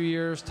last few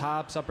years,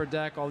 Topps, Upper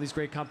Deck, all these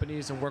great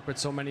companies, and worked with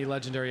so many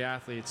legendary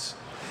athletes.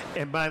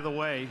 And by the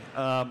way,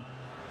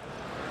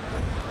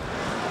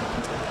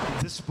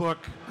 this book,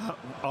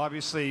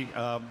 obviously,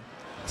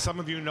 some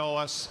of you know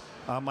us,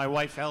 my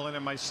wife Ellen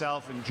and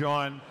myself and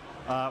John,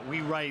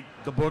 we write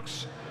the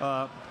books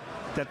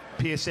that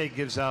PSA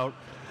gives out.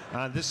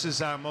 This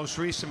is our most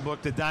recent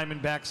book, The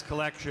Diamondbacks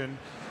Collection,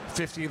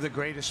 50 of the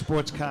greatest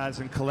sports cards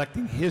in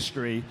collecting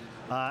history.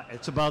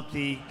 It's about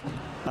we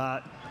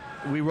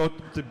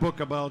wrote the book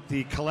about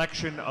the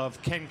collection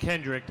of Ken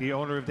Kendrick, the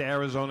owner of the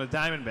Arizona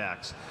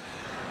Diamondbacks.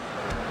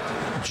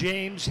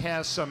 James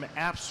has some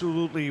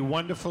absolutely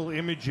wonderful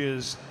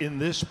images in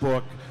this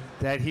book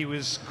that he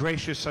was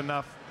gracious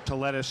enough to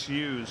let us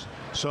use.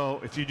 So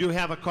if you do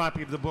have a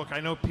copy of the book, I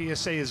know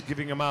PSA is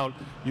giving them out.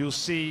 You'll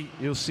see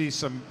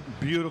some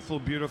beautiful,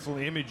 beautiful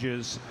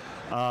images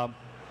of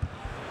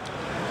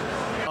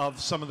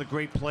some of the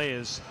great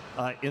players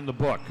in the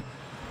book.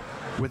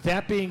 With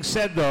that being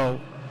said, though,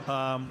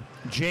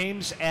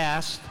 James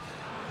asked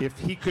if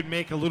he could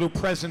make a little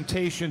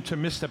presentation to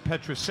Mr.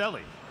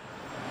 Petrocelli.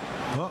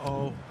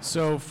 Uh-oh.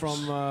 So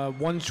from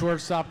one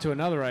shortstop to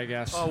another, I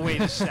guess. Oh,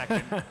 wait a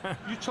second.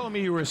 You told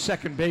me you were a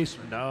second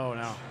baseman. No.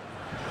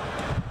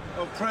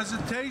 A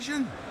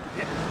presentation?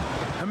 Yeah.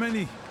 How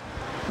many?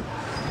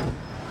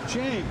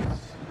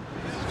 James.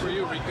 This is for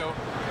you, Rico.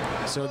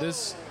 So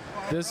this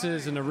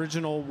is an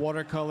original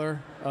watercolor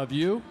of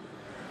you,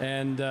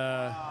 and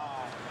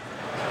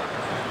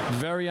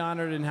very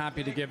honored and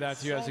happy to give that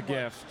to you as a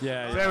gift.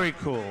 Yeah. Very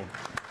cool.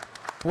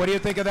 What do you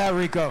think of that,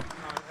 Rico?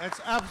 That's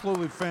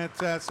absolutely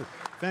fantastic.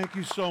 Thank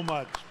you so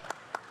much.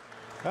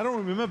 I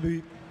don't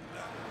remember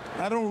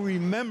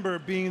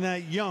being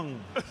that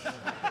young.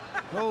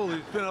 Holy,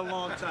 it's been a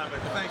long time.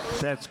 Thank you.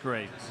 That's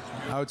great.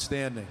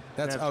 Outstanding.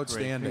 That's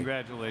outstanding.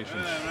 Great.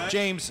 Congratulations.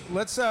 James,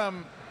 let's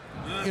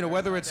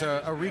whether it's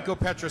a Rico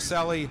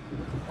Petrocelli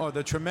or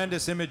the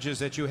tremendous images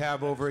that you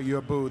have over at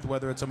your booth,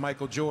 whether it's a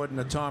Michael Jordan,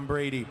 a Tom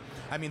Brady,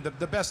 I mean,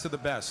 the best of the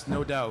best,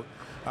 no doubt.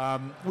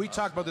 We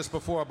talked about this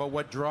before about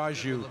what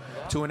draws you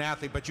to an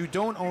athlete, but you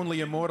don't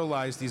only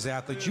immortalize these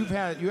athletes. You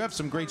have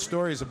some great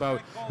stories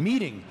about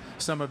meeting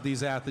some of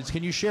these athletes.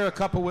 Can you share a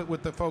couple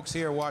with the folks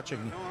here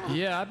watching?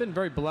 Yeah, I've been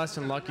very blessed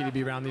and lucky to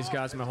be around these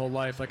guys my whole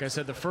life. Like I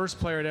said, the first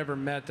player I'd ever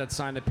met that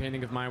signed a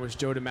painting of mine was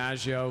Joe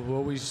DiMaggio, who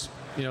always,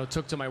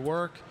 took to my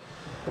work.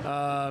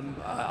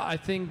 I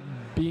think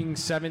being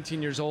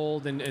 17 years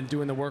old and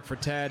doing the work for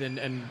Ted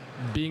and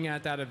being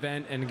at that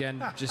event, and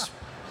again, just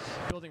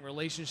building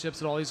relationships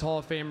with all these Hall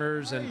of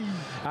Famers. And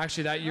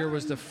actually that year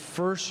was the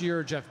first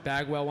year Jeff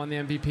Bagwell won the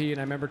MVP, and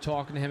I remember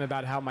talking to him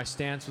about how my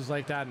stance was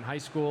like that in high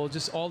school.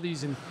 Just all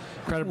these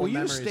incredible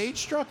memories. Were you stage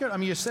struck? I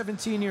mean, you're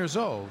 17 years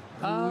old.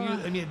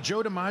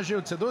 Joe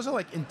DiMaggio, those are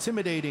like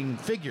intimidating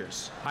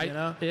figures.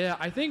 Yeah,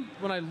 I think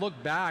when I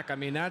look back, I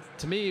mean, that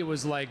to me it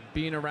was like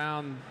being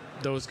around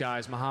those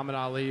guys, Muhammad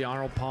Ali,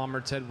 Arnold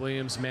Palmer, Ted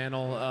Williams,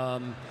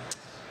 Mantle.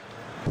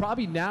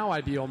 Probably now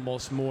I'd be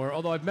almost more,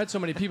 although I've met so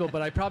many people,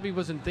 but I probably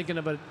wasn't thinking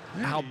about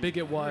how big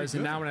it was.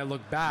 And now when I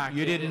look back,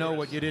 you didn't know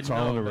what you didn't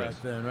know back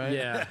then, right?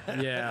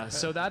 Yeah.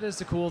 So that is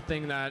the cool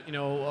thing that,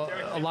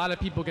 a lot of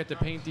people get to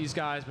paint these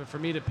guys, but for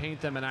me to paint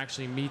them and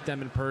actually meet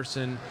them in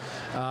person,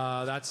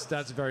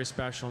 that's very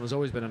special, and it's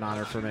always been an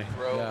honor for me.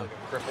 Yeah.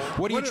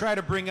 What do you try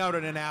to bring out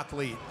in an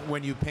athlete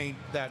when you paint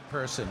that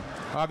person?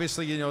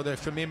 Obviously,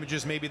 there's some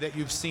images maybe that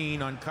you've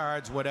seen on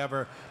cards,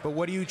 whatever, but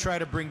what do you try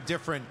to bring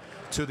different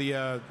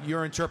to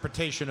your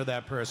interpretation of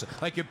that person?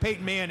 Like your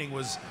Peyton Manning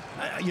was,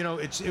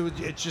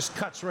 it just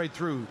cuts right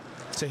through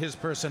to his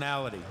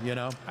personality,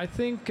 I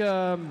think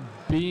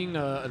being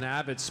an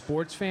avid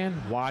sports fan,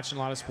 watching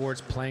a lot of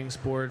sports, playing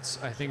sports,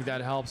 I think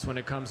that helps when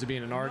it comes to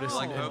being an artist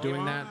and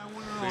doing that.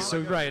 So,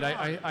 right,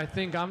 I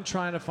think I'm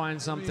trying to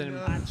find something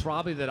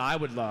probably that I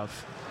would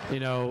love.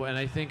 And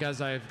I think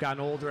as I've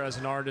gotten older as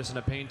an artist and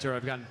a painter,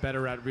 I've gotten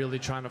better at really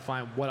trying to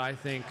find what I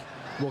think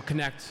will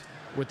connect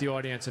with the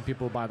audience and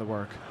people who buy the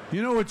work.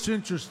 It's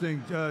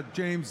interesting,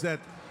 James, that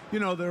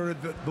there are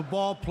the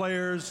ball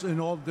players in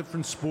all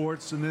different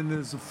sports, and then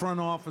there's the front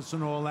office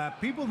and all that.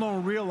 People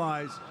don't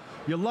realize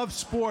you love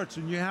sports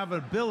and you have an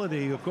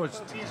ability. Of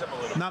course,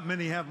 not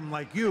many have them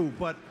like you,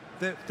 but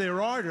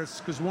they're artists,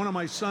 because one of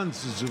my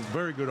sons is a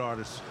very good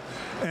artist.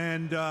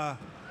 And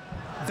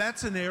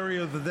that's an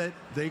area that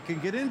they can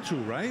get into,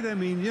 right? I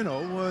mean,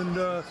 and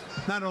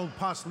not only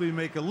possibly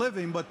make a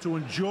living, but to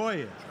enjoy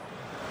it.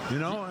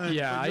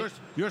 And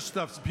your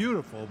stuff's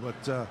beautiful,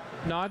 but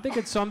no, I think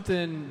it's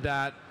something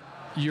that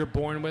you're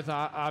born with,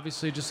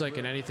 obviously, just like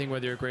in anything,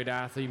 whether you're a great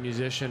athlete,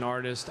 musician,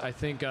 artist. I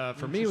think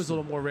for me it was a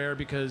little more rare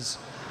because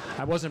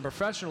I wasn't a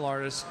professional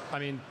artist,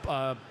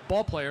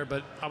 ball player,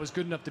 but I was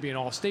good enough to be an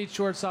all-state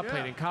shortstop,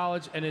 played in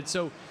college, and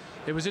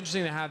it was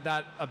interesting to have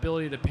that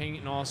ability to paint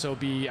and also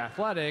be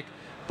athletic.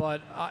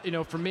 But,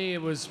 for me,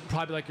 it was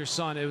probably like your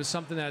son. It was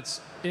something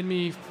that's in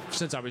me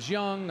since I was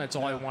young. That's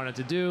all I wanted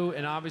to do.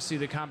 And obviously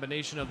the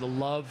combination of the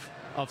love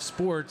of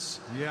sports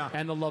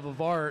and the love of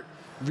art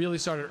really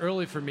started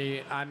early for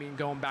me. I mean,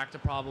 going back to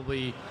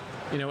probably,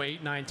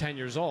 8, 9, 10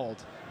 years old.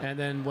 And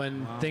then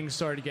when things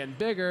started getting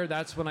bigger,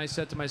 that's when I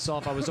said to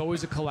myself, I was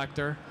always a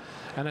collector.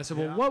 And I said,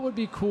 well, what would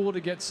be cool to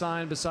get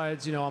signed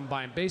besides, I'm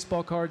buying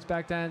baseball cards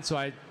back then. So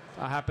I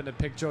happened to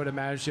pick Joe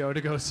DiMaggio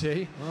to go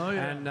see,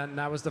 and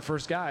that was the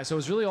first guy. So it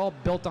was really all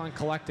built on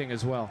collecting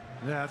as well.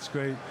 Yeah, that's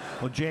great.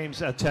 Well,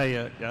 James, I'll tell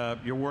you,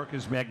 your work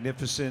is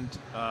magnificent.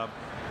 Can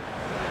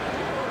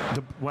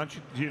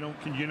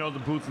you know the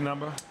booth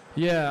number?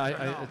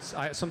 Yeah,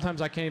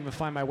 sometimes I can't even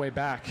find my way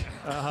back.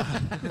 I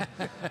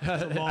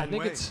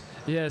think it's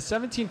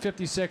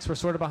 1756. We're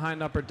sort of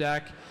behind Upper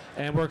Deck,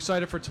 and we're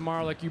excited for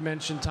tomorrow, like you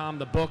mentioned, Tom,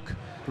 the book.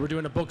 We're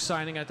doing a book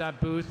signing at that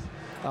booth.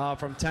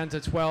 From 10 to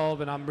 12,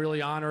 and I'm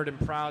really honored and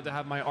proud to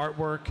have my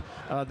artwork.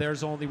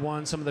 There's only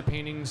one, some of the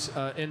paintings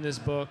in this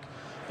book.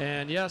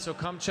 And so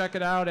come check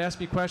it out, ask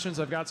me questions.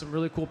 I've got some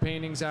really cool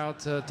paintings out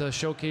to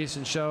showcase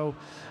and show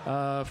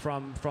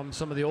from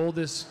some of the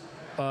oldest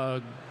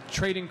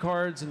trading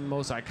cards and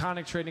most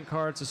iconic trading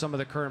cards to some of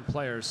the current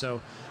players.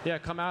 So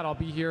come out. I'll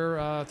be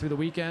here through the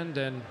weekend,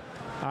 and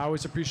I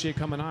always appreciate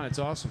coming on. It's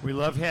awesome. We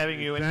love having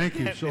you. Thank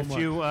you so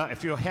much.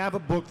 If you have a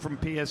book from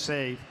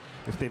PSA,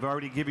 if they've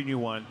already given you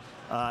one,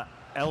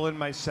 Ellen,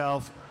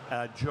 myself,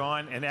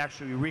 John, and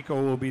actually Rico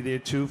will be there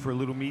too for a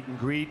little meet and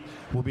greet.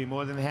 We'll be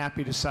more than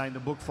happy to sign the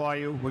book for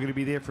you. We're going to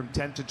be there from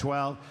 10 to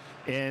 12.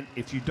 And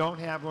if you don't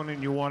have one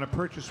and you want to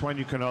purchase one,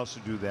 you can also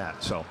do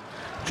that. So,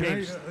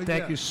 James,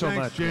 thank you so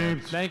much.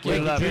 James. Thank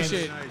you.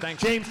 Appreciate it.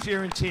 Thanks. James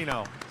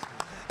Fiorentino.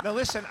 Now,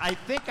 listen, I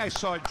think I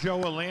saw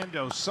Joe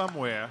Orlando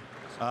somewhere.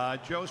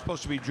 Joe's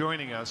supposed to be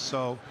joining us,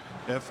 so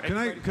if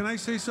can I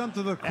say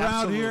something to the crowd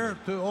Absolutely. here,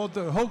 to all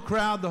the whole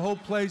crowd, the whole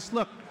place?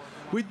 Look,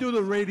 we do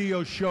the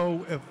radio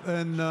show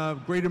and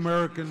Great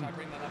American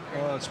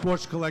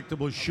Sports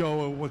Collectibles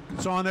show.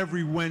 It's on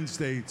every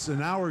Wednesday. It's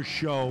an hour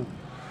show,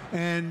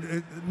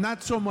 and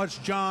not so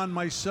much John,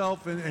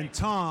 myself, and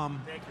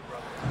Tom,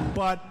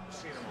 but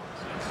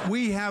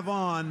we have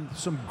on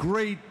some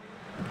great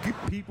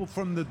people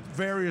from the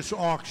various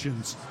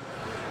auctions.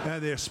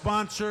 They're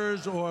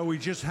sponsors, or we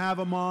just have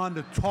them on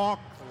to talk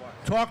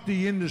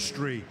the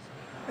industry.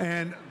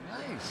 And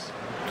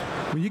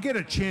when you get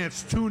a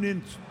chance, tune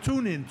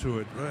into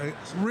it. Right?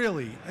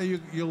 Really,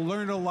 you'll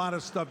learn a lot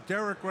of stuff.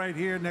 Derek, right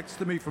here next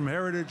to me from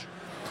Heritage,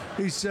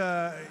 he's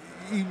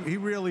he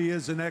really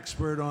is an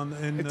expert on.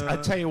 I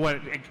tell you what,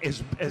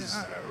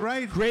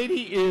 right?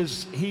 Grady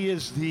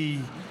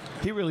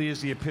he really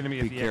is the epitome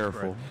of the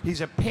expert.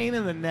 He's a pain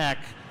in the neck,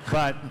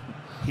 but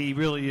he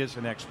really is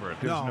an expert.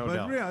 There's no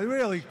doubt.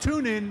 Really,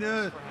 tune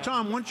in.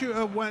 Tom, once you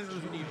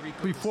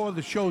before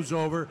the show's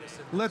over,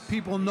 let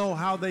people know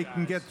how they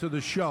can get to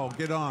the show.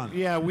 Get on.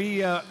 Yeah, we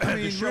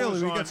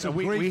got some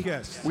great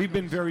guests. We've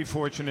been very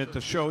fortunate. The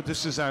show,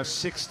 this is our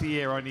 6th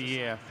year on the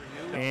air,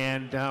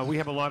 and we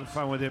have a lot of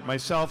fun with it.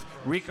 Myself,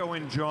 Rico,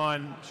 and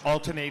John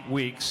alternate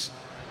weeks.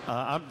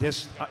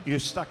 You're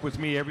stuck with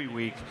me every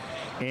week.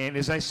 And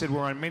as I said,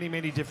 we're on many,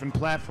 many different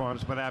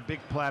platforms, but our big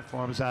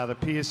platforms are the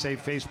PSA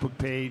Facebook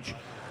page,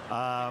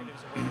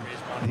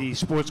 the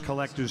Sports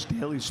Collectors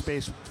Daily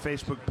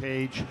Facebook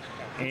page,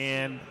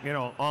 and,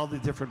 all the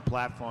different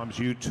platforms,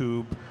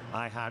 YouTube,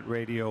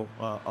 iHeartRadio,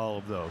 all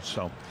of those.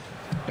 So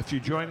if you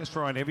join us,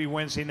 we're on every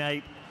Wednesday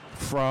night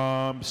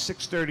from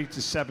 6:30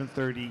 to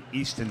 7:30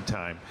 Eastern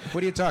Time.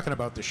 What are you talking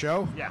about, the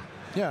show? Yeah.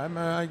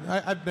 Yeah,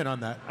 I've been on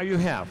that. Oh, you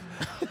have?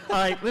 All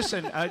right,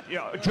 listen,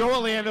 Joe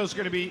Orlando's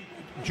going to be...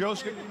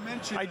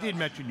 I did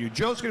mention you.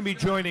 Joe's going to be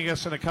joining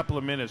us in a couple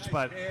of minutes,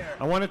 but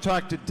I want to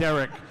talk to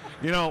Derek.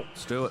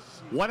 Let's do it.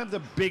 One of the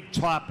big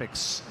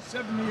topics...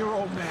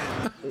 70-year-old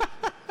man.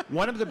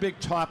 One of the big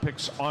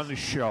topics on the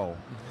show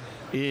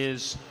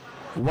is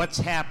what's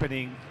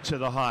happening to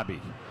the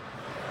hobby.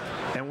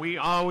 And we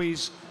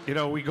always,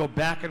 we go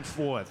back and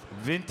forth.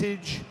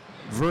 Vintage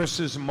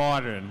versus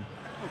modern.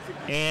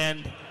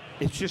 And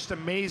it's just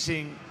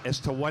amazing as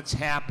to what's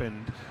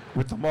happened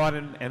with the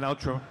modern and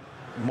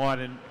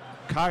ultra-modern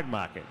card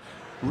market.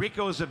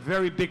 Rico is a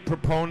very big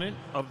proponent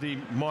of the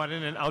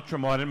modern and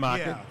ultra-modern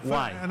market. Yeah,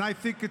 why? And I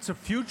think it's the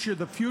future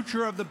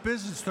of the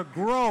business to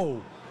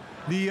grow.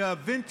 The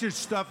vintage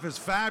stuff is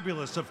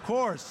fabulous, of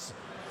course.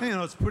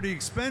 It's pretty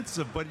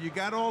expensive, but you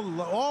got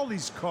all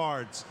these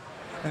cards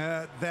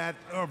that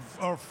are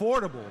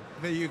affordable,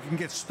 that you can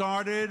get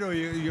started, or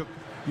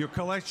your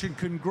collection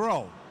can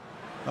grow.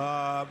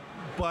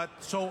 But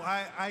so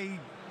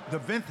the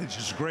vintage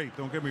is great.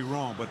 Don't get me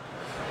wrong, but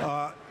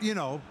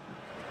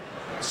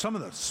some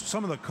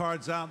of the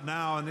cards out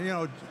now,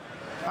 and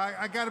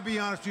I got to be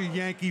honest with you,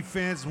 Yankee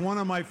fans. One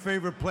of my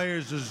favorite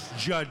players is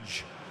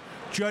Judge.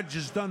 Judge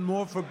has done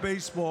more for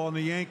baseball and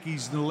the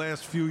Yankees in the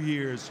last few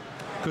years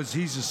because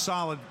he's a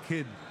solid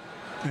kid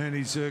and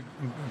he's a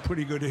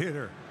pretty good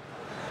hitter.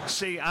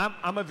 See,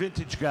 I'm a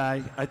vintage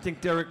guy. I think,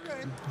 Derek,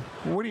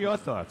 what are your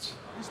thoughts?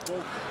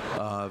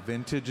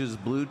 Vintage is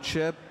blue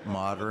chip.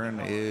 Modern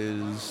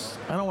is,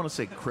 I don't want to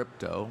say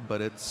crypto, but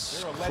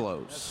it's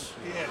close.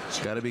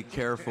 Got to be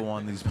careful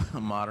on these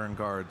modern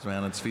cards,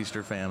 man. It's feast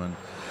or famine.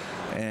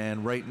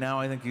 And right now,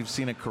 I think you've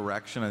seen a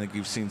correction. I think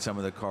you've seen some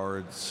of the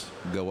cards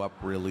go up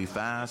really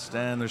fast,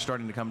 and they're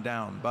starting to come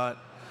down. But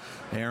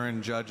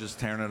Aaron Judge is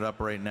tearing it up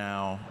right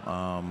now.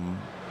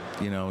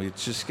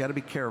 It's just got to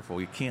be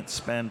careful. You can't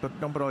spend, but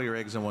don't put all your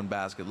eggs in one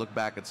basket. Look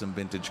back at some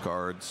vintage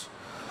cards.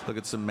 Look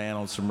at some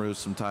Mantle, some Roos,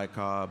 some Ty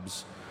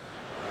Cobbs,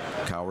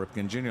 Cal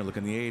Ripken Jr. Look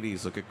in the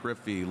 80s. Look at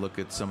Griffey. Look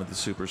at some of the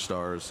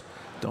superstars.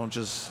 Don't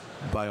just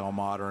buy all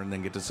modern and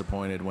then get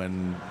disappointed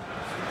when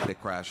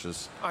it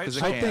crashes. I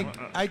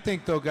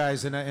think, though,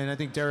 guys, and I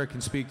think Derek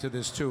can speak to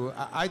this too.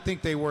 I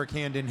think they work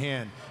hand in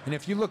hand. And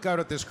if you look out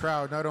at this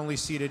crowd, not only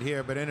seated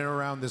here, but in and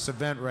around this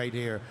event right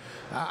here,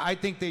 I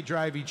think they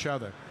drive each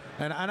other.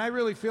 And I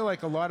really feel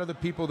like a lot of the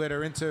people that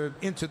are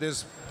into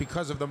this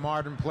because of the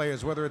modern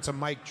players, whether it's a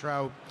Mike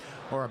Trout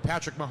or a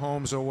Patrick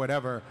Mahomes or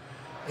whatever,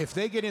 if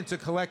they get into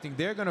collecting,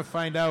 they're going to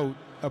find out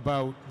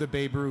about the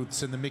Babe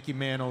Ruths and the Mickey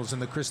Mantles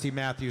and the Christy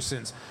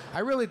Mathewsons. I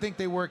really think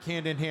they work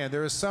hand in hand.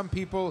 There are some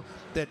people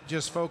that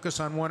just focus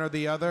on one or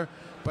the other,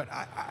 but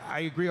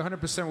I agree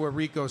 100% with what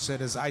Rico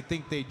said, is I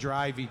think they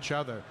drive each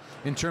other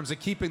in terms of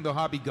keeping the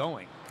hobby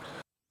going.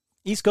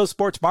 East Coast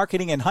Sports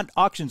Marketing and Hunt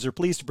Auctions are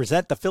pleased to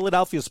present the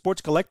Philadelphia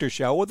Sports Collectors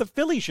Show, or the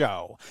Philly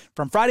Show,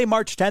 from Friday,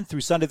 March 10th through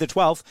Sunday the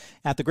 12th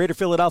at the Greater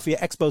Philadelphia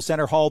Expo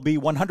Center, Hall B,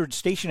 100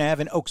 Station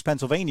Ave in Oaks,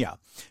 Pennsylvania.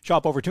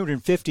 Shop over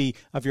 250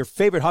 of your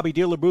favorite hobby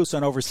dealer booths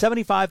on over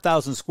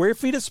 75,000 square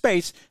feet of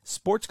space.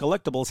 Sports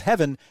collectibles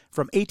heaven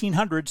from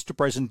 1800s to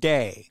present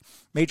day.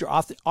 Major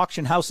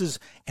auction houses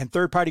and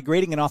third-party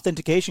grading and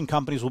authentication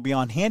companies will be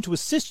on hand to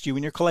assist you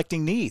in your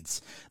collecting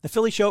needs. The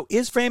Philly Show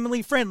is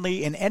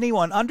family-friendly, and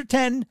anyone under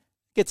 10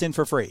 gets in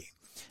for free.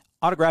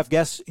 Autographed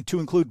guests to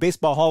include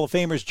Baseball Hall of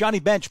Famers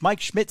Johnny Bench,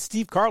 Mike Schmidt,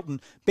 Steve Carlton,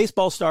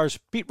 baseball stars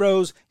Pete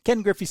Rose,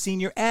 Ken Griffey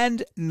Sr.,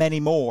 and many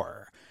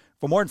more.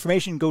 For more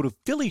information, go to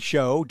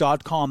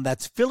phillyshow.com.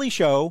 That's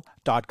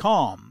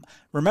phillyshow.com.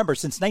 Remember,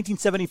 since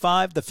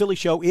 1975, the Philly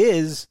Show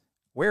is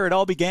where it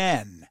all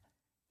began.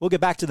 We'll get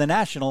back to the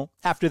National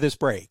after this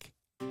break.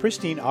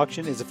 Pristine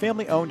Auction is a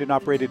family-owned and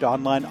operated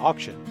online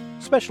auction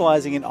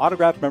specializing in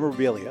autographed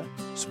memorabilia,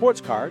 sports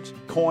cards,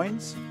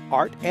 coins,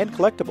 art, and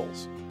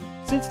collectibles.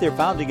 Since their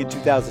founding in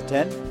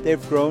 2010,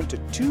 they've grown to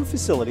 2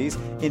 facilities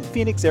in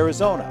Phoenix,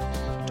 Arizona,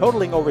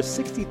 totaling over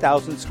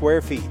 60,000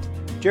 square feet.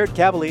 Jared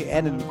Cavalier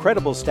and an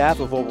incredible staff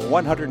of over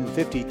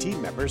 150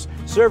 team members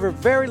serve a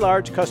very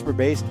large customer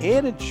base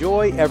and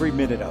enjoy every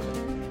minute of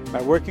it.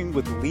 By working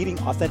with leading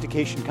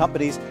authentication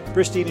companies,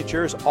 Pristine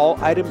ensures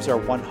all items are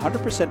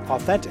 100%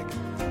 authentic.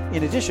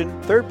 In addition,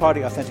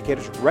 third-party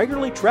authenticators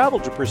regularly travel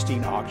to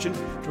Pristine Auction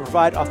to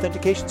provide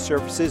authentication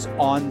services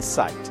on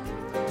site.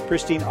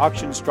 Pristine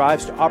Auction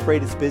strives to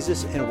operate its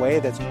business in a way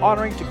that's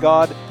honoring to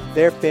God,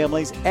 their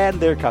families, and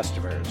their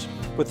customers.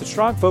 With a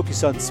strong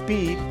focus on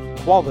speed,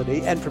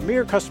 quality, and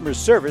premier customer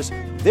service,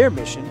 their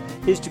mission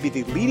is to be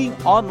the leading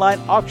online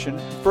auction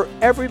for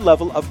every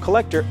level of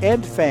collector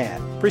and fan.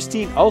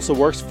 Pristine also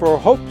works for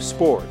Hope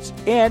Sports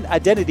and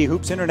Identity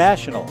Hoops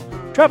International,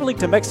 traveling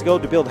to Mexico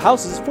to build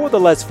houses for the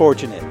less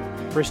fortunate.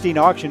 Pristine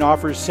Auction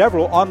offers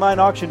several online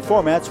auction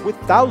formats with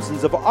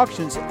thousands of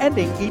auctions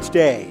ending each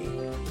day.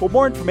 For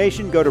more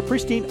information, go to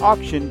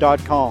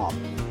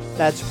pristineauction.com.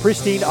 That's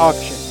Pristine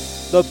Auction,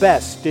 the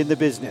best in the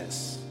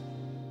business.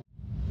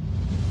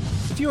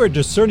 If you're a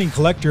discerning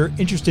collector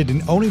interested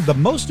in owning the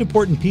most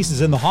important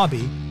pieces in the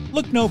hobby,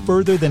 look no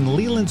further than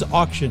Leland's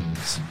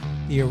Auctions.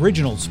 The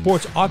original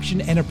sports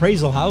auction and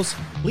appraisal house,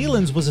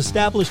 Leland's was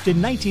established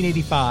in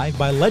 1985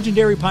 by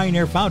legendary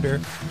Pioneer founder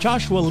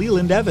Joshua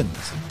Leland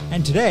Evans.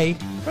 And today,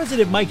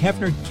 President Mike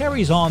Hefner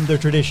carries on the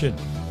tradition.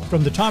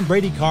 From the Tom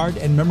Brady card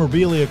and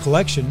memorabilia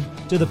collection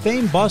to the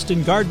famed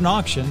Boston Garden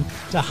Auction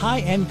to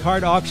high-end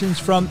card auctions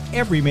from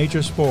every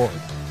major sport,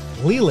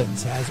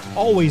 Leland's has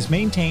always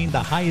maintained the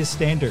highest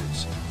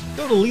standards.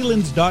 Go to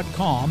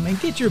Lelands.com and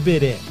get your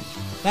bid in.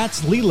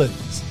 That's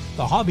Leland's,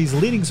 the hobby's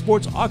leading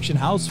sports auction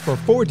house for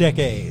 4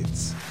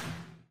 decades.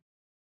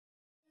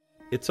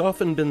 It's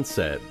often been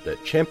said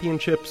that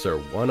championships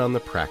are won on the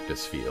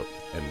practice field,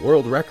 and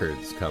world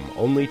records come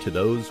only to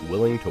those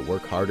willing to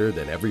work harder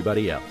than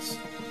everybody else.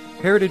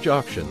 Heritage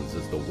Auctions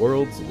is the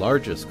world's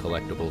largest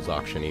collectibles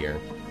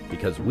auctioneer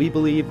because we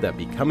believe that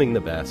becoming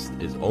the best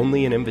is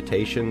only an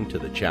invitation to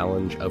the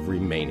challenge of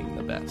remaining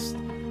the best.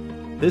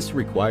 This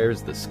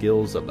requires the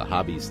skills of the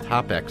hobby's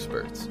top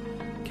experts,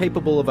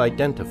 capable of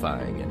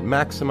identifying and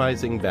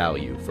maximizing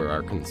value for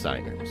our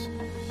consigners.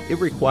 It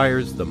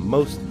requires the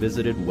most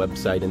visited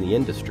website in the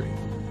industry,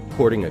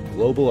 courting a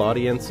global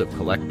audience of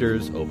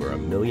collectors over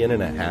 1.5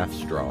 million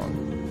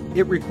strong.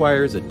 It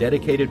requires a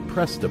dedicated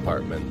press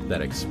department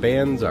that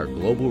expands our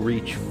global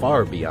reach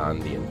far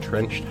beyond the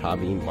entrenched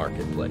hobby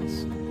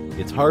marketplace.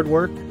 It's hard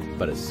work,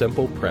 but a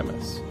simple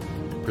premise.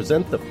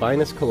 Present the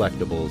finest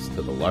collectibles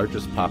to the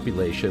largest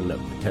population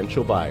of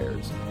potential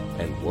buyers,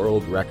 and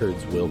world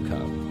records will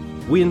come.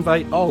 We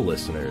invite all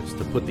listeners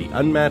to put the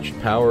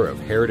unmatched power of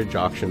Heritage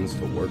Auctions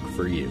to work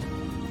for you.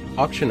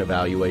 Auction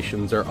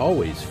evaluations are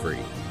always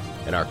free,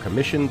 and our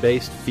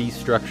commission-based fee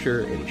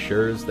structure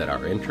ensures that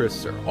our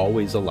interests are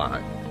always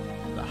aligned.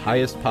 The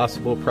highest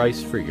possible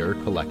price for your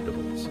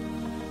collectibles.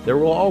 There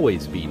will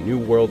always be new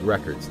world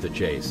records to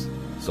chase,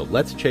 so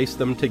let's chase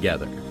them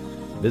together.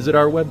 Visit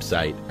our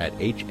website at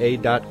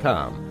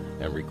ha.com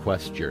and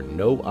request your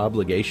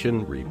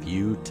no-obligation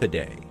review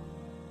today.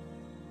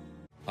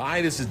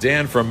 Hi, this is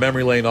Dan from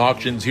Memory Lane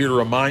Auctions, here to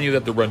remind you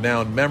that the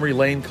renowned Memory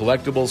Lane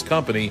Collectibles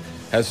Company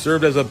has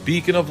served as a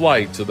beacon of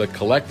light to the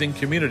collecting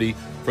community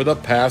for the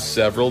past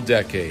several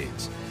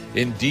decades.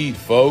 Indeed,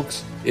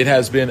 folks, it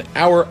has been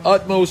our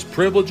utmost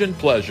privilege and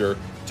pleasure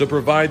to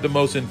provide the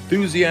most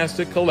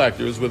enthusiastic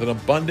collectors with an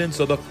abundance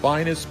of the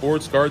finest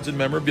sports cards and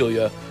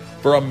memorabilia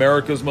for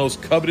America's most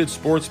coveted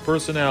sports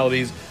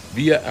personalities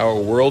via our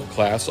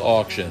world-class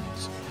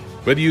auctions.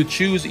 Whether you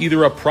choose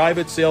either a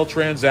private sale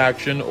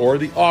transaction or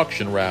the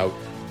auction route,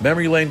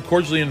 Memory Lane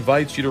cordially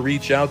invites you to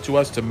reach out to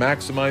us to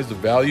maximize the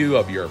value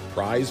of your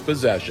prized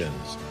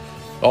possessions.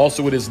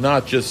 Also, it is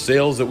not just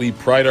sales that we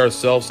pride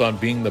ourselves on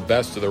being the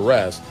best of the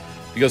rest,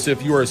 because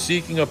if you are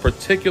seeking a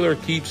particular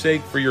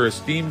keepsake for your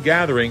esteemed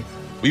gathering,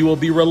 we will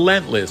be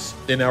relentless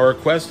in our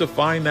quest to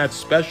find that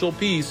special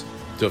piece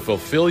to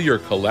fulfill your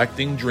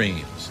collecting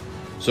dreams.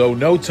 So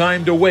no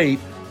time to wait.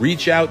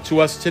 Reach out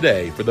to us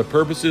today for the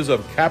purposes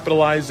of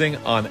capitalizing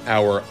on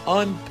our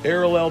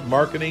unparalleled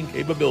marketing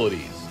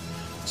capabilities.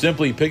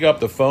 Simply pick up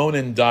the phone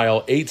and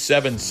dial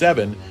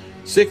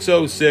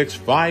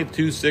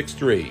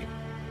 877-606-5263.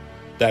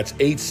 That's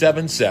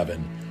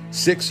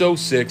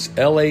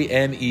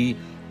 877-606-LANE,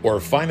 or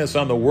find us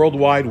on the World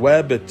Wide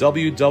Web at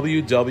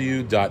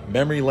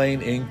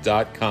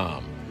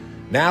www.memorylaneinc.com.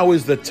 Now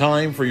is the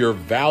time for your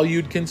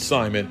valued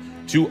consignment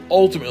to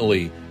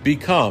ultimately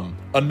become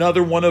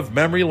another one of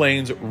Memory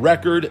Lane's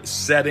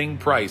record-setting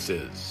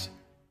prices.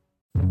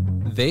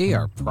 They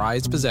are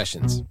prized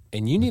possessions,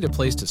 and you need a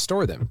place to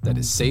store them that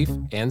is safe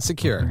and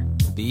secure.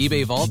 The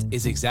eBay Vault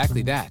is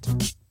exactly that.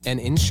 An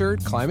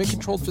insured,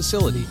 climate-controlled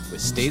facility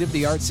with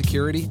state-of-the-art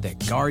security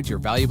that guards your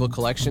valuable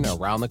collection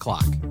around the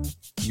clock.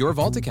 Your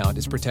Vault account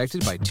is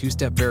protected by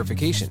two-step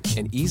verification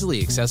and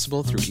easily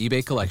accessible through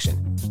eBay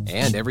Collection.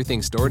 And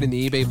everything stored in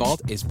the eBay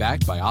Vault is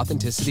backed by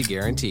Authenticity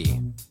Guarantee.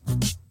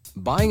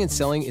 Buying and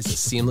selling is a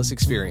seamless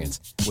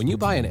experience. When you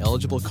buy an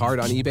eligible card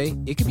on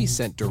eBay, it can be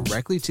sent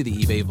directly to the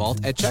eBay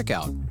Vault at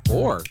checkout.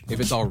 Or, if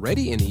it's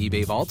already in the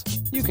eBay Vault,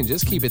 you can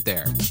just keep it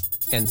there.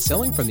 And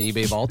selling from the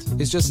eBay Vault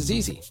is just as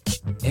easy.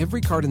 Every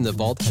card in the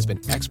vault has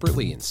been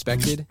expertly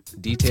inspected,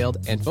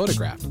 detailed, and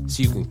photographed,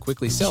 so you can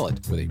quickly sell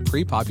it with a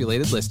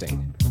pre-populated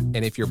listing.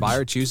 And if your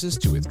buyer chooses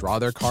to withdraw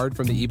their card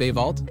from the eBay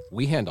Vault,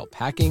 we handle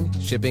packing,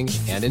 shipping,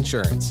 and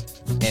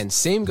insurance. And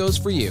same goes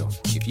for you.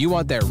 If you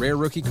want that rare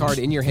rookie card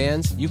in your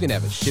hands, you can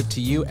have it shipped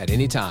to you at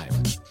any time.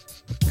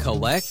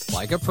 Collect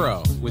like a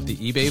pro with the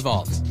eBay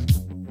Vault.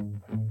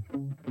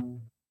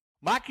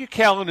 Mark your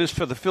calendars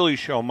for the Philly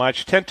Show,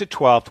 March 10th to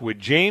 12th, where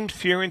James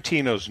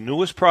Fiorentino's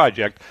newest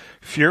project,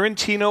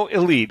 Fiorentino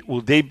Elite,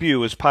 will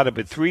debut as part of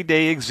a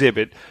 3-day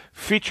exhibit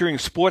featuring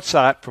sports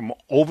art from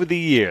over the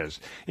years,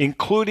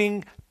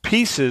 including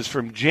pieces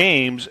from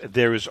James'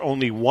 There Is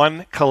Only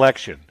One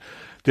collection.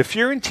 The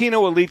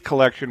Fiorentino Elite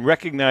collection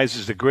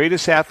recognizes the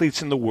greatest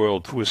athletes in the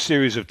world through a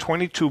series of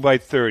 22 by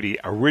 30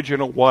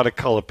 original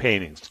watercolor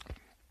paintings.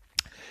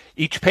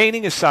 Each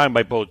painting is signed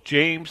by both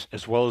James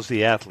as well as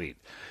the athlete.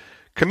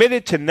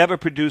 Committed to never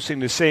producing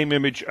the same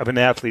image of an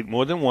athlete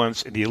more than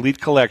once in the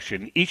Elite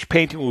collection, each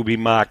painting will be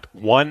marked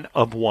 1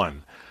 of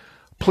 1.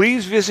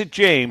 Please visit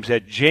James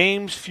at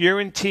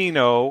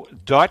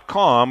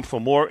jamesfiorentino.com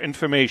for more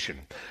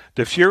information.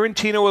 The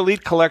Fiorentino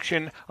Elite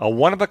collection are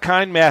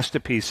one-of-a-kind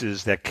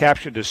masterpieces that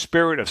capture the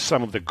spirit of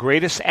some of the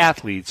greatest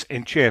athletes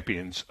and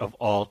champions of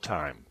all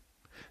time.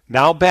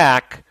 Now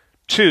back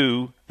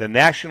to the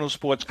National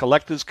Sports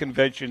Collectors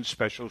Convention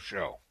special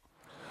show.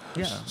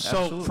 Yeah,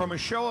 so absolutely. from a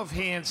show of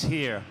hands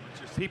here,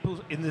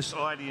 people in this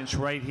audience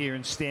right here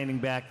and standing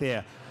back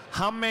there,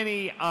 how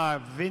many are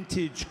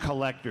vintage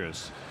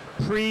collectors?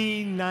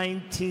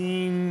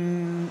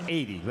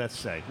 Pre-1980, let's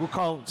say. We'll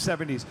call it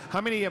 70s.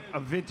 How many are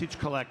vintage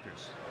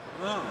collectors?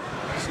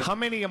 How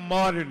many are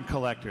modern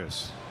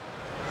collectors?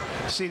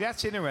 See,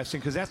 that's interesting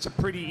because that's a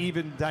pretty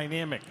even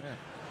dynamic.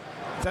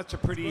 That's a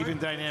pretty even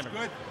dynamic.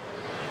 Good.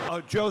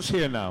 Oh, Joe's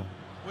here now.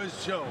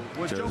 Where's Joe?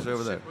 Joe's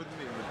over there.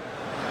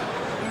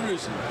 Where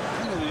is he?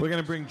 We're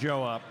going to bring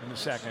Joe up in a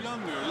second.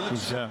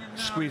 He's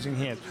squeezing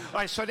hands. All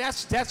right, so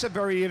that's a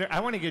very. I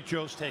want to get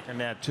Joe's take on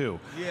that too.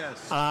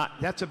 Yes.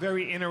 That's a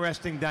very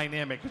interesting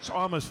dynamic. It's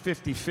almost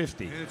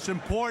 50-50. It's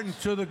important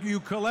to you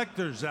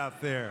collectors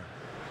out there,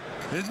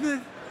 isn't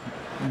it?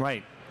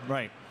 Right,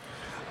 right.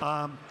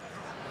 I'm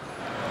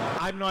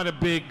not a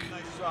big.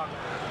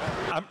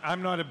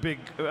 I'm not a big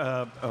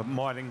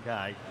modern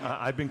guy.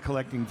 I've been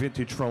collecting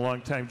vintage for a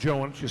long time. Joe,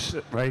 why don't you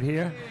sit right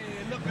here?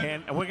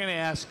 And we're going to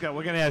ask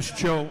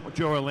Joe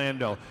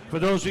Orlando. For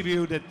those of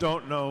you that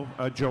don't know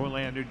Joe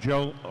Orlando,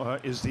 Joe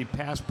is the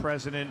past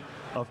president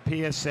of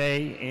PSA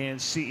and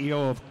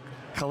CEO of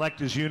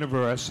Collectors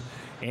Universe.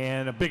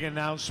 And a big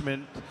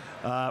announcement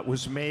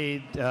was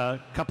made a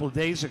couple of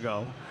days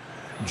ago.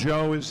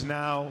 Joe is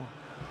now.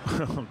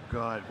 Oh,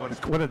 God,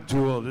 what a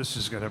duel this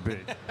is going to be.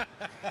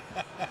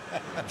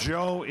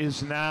 Joe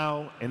is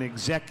now an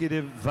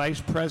executive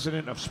vice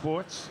president of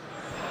sports?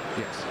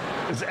 Yes.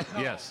 Is that,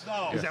 yes.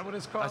 No. Is that what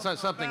it's called? That's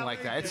something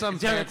like that. It's some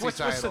Derek, fancy what's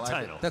the title.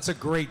 title? That's a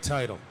great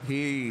title.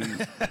 He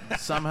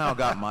somehow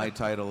got my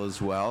title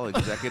as well,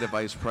 Executive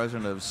Vice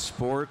President of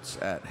Sports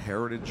at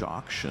Heritage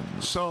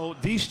Auctions. So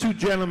these two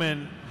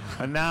gentlemen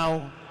are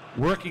now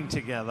working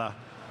together,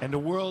 and the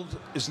world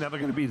is never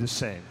going to be the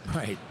same.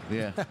 Right.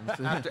 Yeah.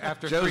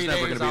 After Joe's 3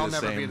 never days, gonna be I'll the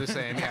never same. be the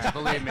same. Yeah,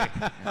 believe me.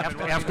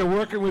 After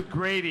working with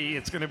Grady,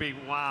 it's going to be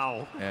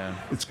wow. Yeah.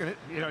 It's going to,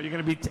 you're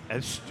going to be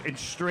in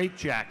straight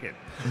jacket.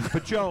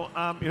 But Joe,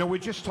 we're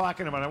just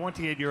talking about. I want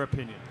to get your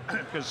opinion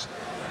because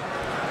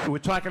we're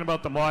talking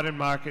about the modern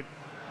market,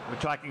 we're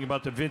talking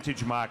about the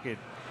vintage market,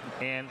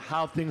 and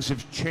how things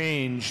have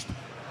changed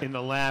in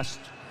the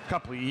last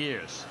couple of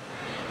years.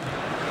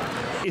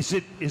 Is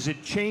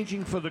it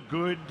changing for the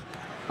good?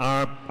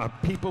 Are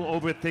people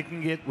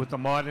overthinking it with the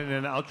modern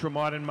and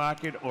ultra-modern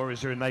market, or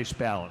is there a nice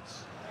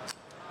balance?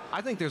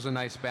 I think there's a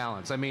nice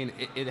balance. I mean,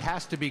 it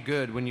has to be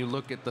good when you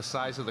look at the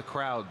size of the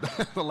crowd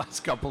the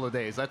last couple of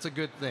days. That's a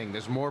good thing.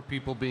 There's more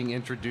people being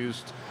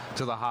introduced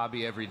to the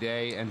hobby every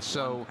day, and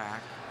so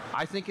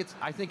I think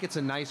it's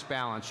a nice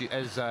balance.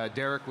 As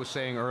Derek was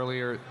saying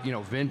earlier,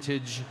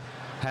 vintage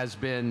has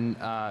been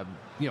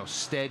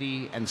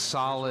steady and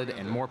solid,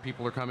 and more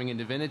people are coming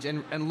into vintage.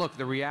 And look,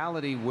 the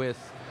reality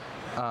with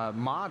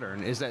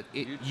modern is that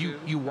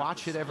you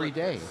watch it every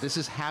day. This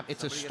is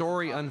it's a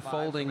story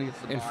unfolding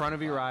in front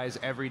of your eyes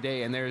every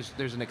day, and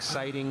there's an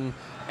exciting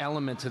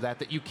element to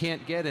that you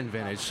can't get in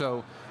vintage.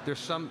 So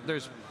there's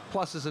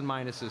pluses and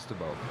minuses to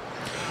both.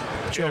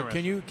 Joe,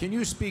 can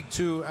you speak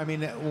to? I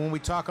mean, when we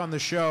talk on the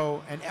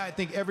show, and I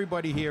think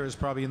everybody here is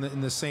probably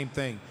in the same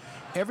thing.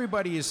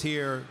 Everybody is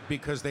here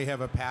because they have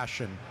a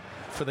passion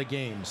for the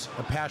games,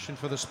 a passion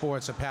for the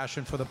sports, a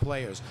passion for the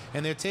players.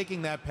 And they're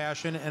taking that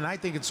passion, and I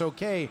think it's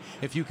okay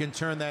if you can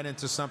turn that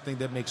into something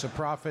that makes a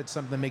profit,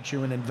 something that makes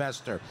you an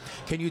investor.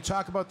 Can you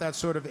talk about that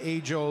sort of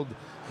age-old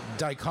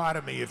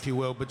dichotomy, if you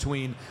will,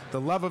 between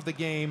the love of the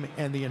game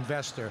and the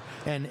investor,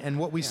 and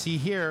what we see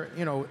here,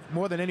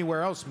 more than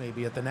anywhere else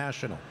maybe at the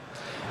National?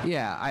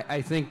 Yeah,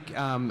 I think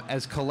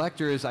as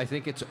collectors, I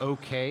think it's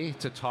okay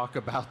to talk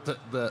about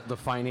the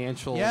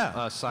financial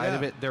side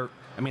of it.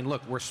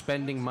 Look, we're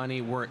spending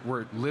money.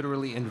 We're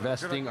literally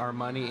investing our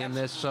money in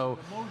this, so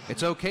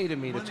it's okay to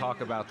me to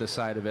talk about this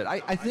side of it.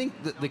 I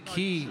think that the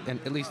key, and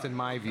at least in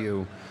my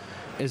view,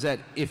 is that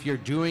if you're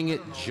doing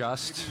it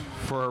just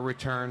for a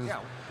return,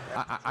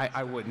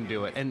 I wouldn't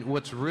do it. And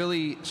what's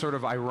really sort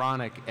of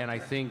ironic, and I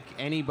think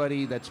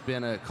anybody that's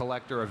been a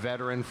collector, a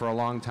veteran for a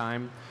long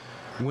time,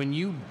 when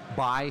you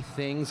buy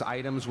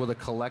items with a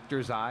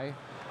collector's eye,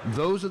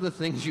 those are the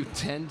things you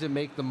tend to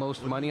make the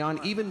most money on,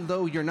 even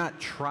though you're not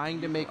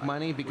trying to make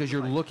money because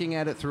you're looking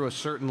at it through a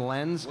certain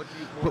lens.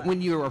 But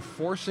when you are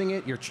forcing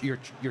it,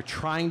 you're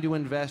trying to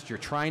invest, you're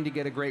trying to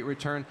get a great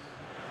return.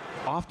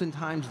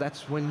 Oftentimes,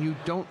 that's when you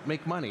don't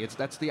make money.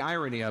 That's the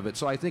irony of it.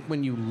 So I think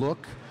when you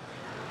look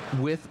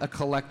with a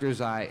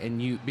collector's eye,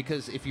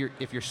 because if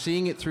you're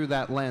seeing it through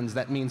that lens,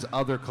 that means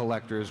other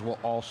collectors will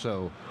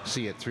also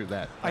see it through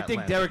that I think,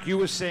 lens. Derek, you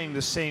were saying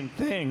the same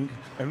thing.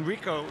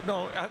 Enrico,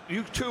 no,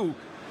 you too.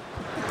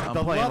 I'm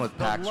playing with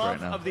packs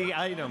right now. The love of the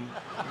item,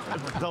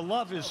 the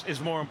love is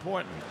more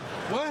important.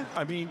 What?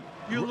 I mean,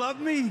 you love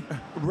me?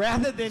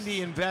 Rather than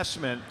the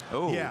investment.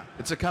 Oh, yeah.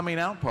 It's a coming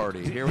out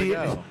party. Here we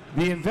go.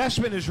 The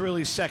investment is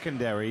really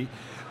secondary.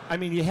 I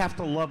mean, you have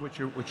to love what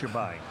you're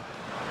buying.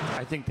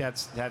 I think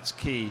that's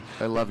key.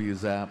 I love you,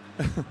 Zap.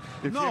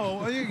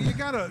 No, you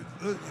gotta.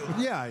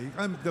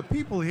 The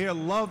people here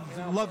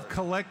love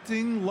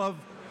collecting.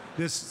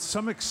 There's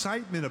some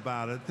excitement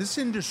about it. This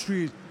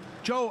industry,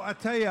 Joe, I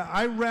tell you,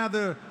 I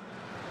rather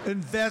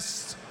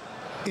invest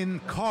in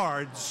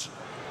cards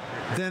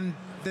than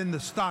the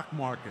stock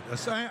market.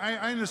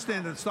 I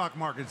understand that the stock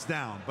market's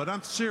down, but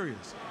I'm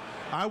serious.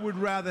 I would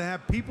rather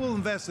have people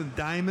invest in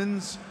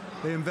diamonds.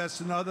 They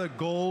invest in other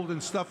gold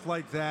and stuff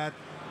like that.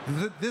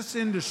 This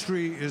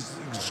industry is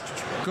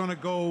going to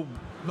go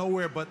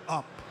nowhere but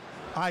up.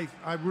 I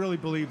really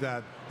believe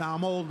that. Now,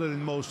 I'm older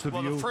than most of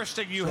you. Well, the first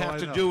thing you have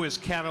to do is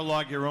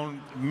catalog your own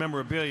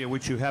memorabilia,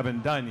 which you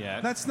haven't done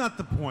yet. That's not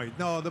the point.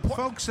 No, the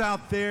folks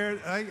out there,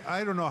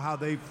 I don't know how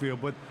they feel,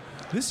 but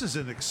this is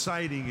an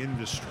exciting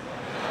industry.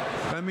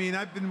 I mean,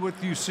 I've been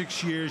with you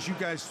 6 years. You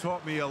guys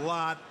taught me a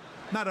lot,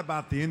 not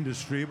about the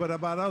industry, but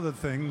about other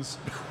things.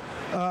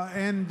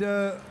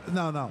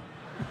 No.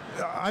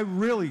 I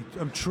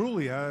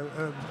truly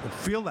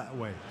feel that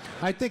way.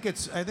 I think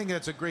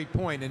that's a great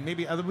point, and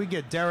maybe we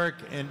get Derek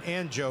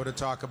and Joe to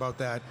talk about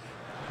that.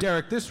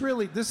 Derek, this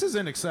is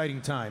an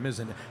exciting time,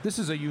 isn't it? This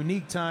is a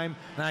unique time,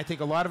 and I think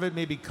a lot of it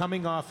may be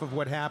coming off of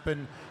what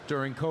happened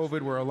during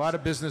COVID, where a lot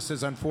of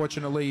businesses,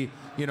 unfortunately,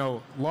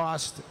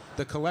 lost.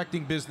 The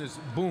collecting business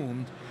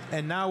boomed,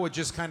 and now we're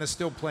just kind of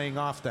still playing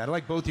off that. I'd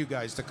like both you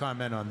guys to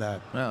comment on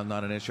that. Well,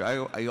 not an issue.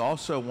 I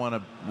also want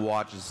to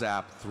watch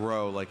Zap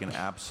throw like an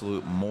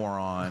absolute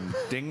moron,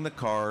 ding the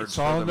cards. It's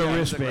all in the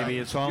wrist, baby.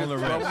 It's all in the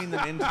wrist. You're throwing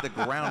them into the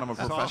ground. I'm a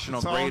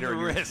professional grader, and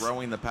you're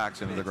throwing the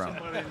packs into the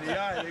ground.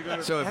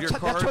 So if your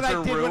cards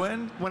are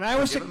ruined, when I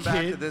was a give them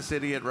back kid, to this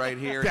idiot right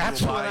here.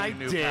 That's what I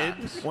did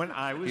did when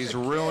I was. He's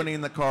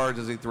ruining the cards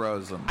as he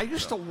throws them. I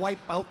used to wipe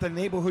out the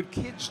neighborhood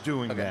kids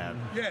doing that.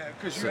 Yeah,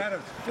 because you had a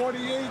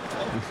 48,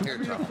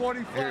 a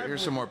 45.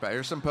 Here's some more.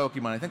 Here's some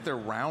Pokemon. I think they're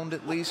round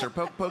at least, or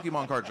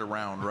Pokemon cards are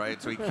round,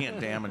 right? So you can't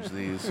damage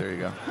these. There you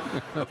go.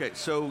 Okay,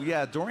 so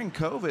yeah, during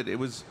COVID,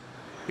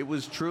 it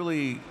was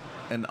truly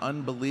an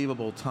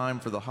unbelievable time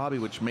for the hobby,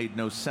 which made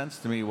no sense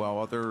to me. While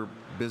other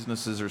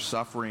businesses are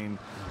suffering,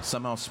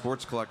 somehow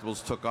sports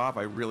collectibles took off.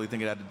 I really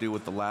think it had to do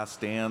with The Last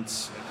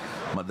Dance,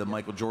 the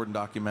Michael Jordan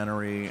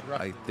documentary.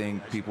 I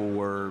think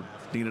people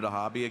needed a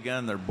hobby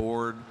again. They're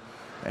bored,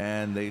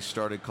 and they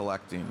started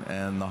collecting,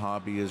 and the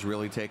hobby has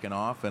really taken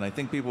off. And I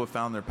think people have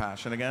found their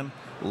passion again.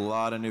 A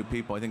lot of new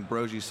people. I think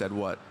Brogy said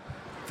what?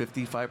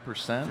 55%?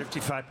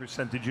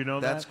 55%. Did you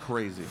know that? That's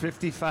crazy.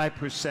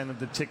 55% of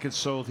the tickets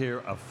sold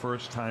here are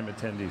first-time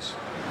attendees.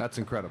 That's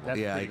incredible.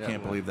 I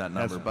can't believe that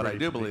number, but I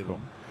do believe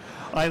them.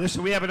 All right,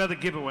 listen, we have another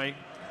giveaway,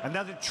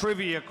 another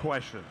trivia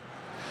question.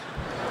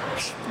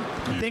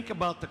 Think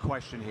about the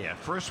question here.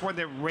 First one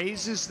that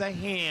raises the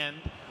hand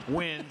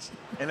wins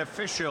an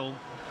official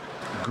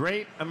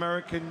Great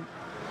American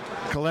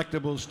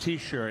Collectibles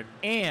T-shirt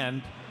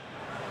and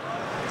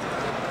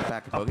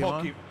pack of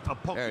Pokemon? A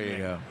Pokemon. There you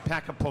go.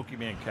 Pack of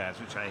Pokemon cards,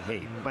 which I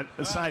hate. But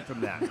aside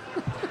from that,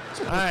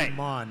 all right.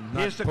 Pokemon,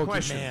 here's the Pokemon.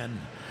 question: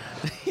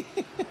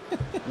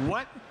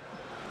 what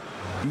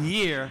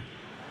year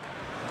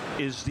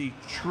is the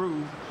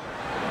true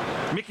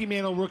Mickey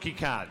Mantle rookie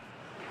card?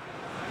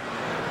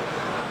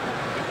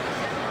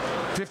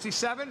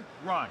 57?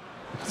 Wrong.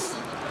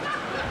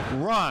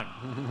 Wrong.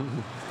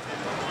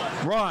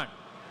 Wrong.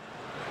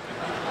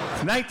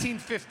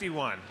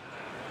 1951.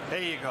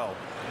 There you go.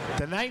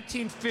 The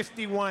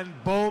 1951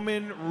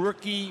 Bowman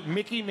rookie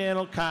Mickey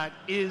Mantle card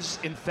is,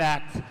 in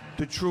fact,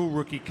 the true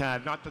rookie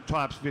card, not the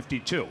Topps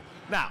 52.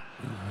 Now,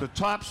 the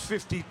Topps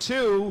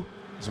 52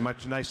 is a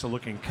much nicer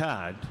looking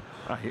card.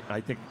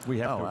 I think we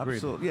have to agree.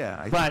 Absolutely. Yeah,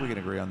 I But think we can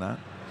agree on that.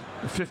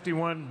 the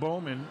 51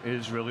 Bowman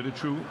is really the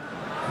true.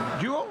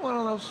 Do you own one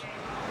of those?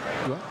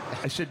 What?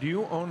 I said, do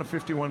you own a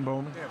 51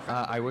 Bowman?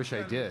 I wish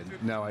I did.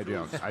 No, I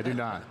don't. I do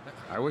not.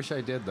 I wish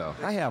I did, though.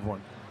 I have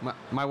one.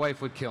 My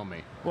wife would kill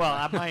me.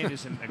 Well, mine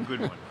isn't a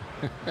good one.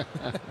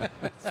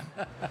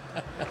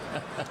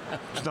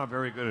 It's not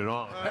very good at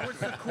all. What's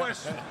the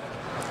question?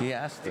 He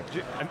asked it.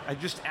 I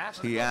just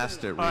asked. He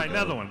asked it. All right, Rico.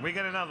 another one. We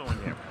got another one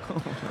here.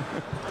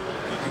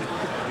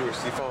 You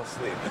fall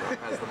asleep.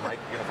 Has the mic,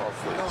 you're gonna fall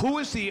asleep. Who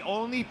is the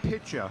only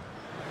pitcher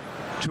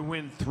to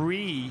win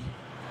 3?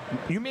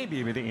 You may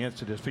be able to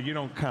answer this, but you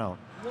don't count.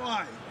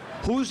 Why?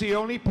 Who's the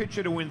only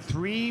pitcher to win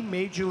 3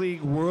 Major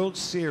League World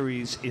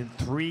Series in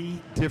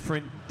 3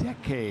 different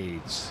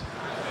decades?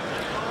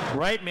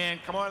 Right, man.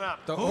 Come on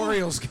up. The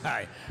Orioles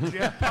guy.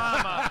 Jim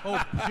Palmer.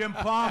 Oh, Jim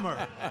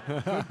Palmer.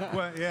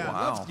 Well, yeah.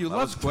 Wow. You that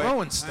love was quick.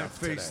 throwing I stuff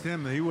faced today.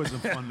 him. He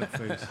wasn't fun to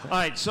face. All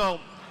right, so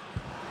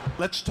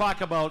let's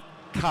talk about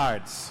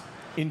cards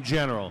in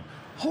general.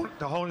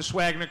 The Honus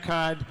Wagner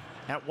card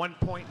at one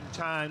point in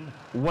time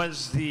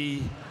was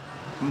the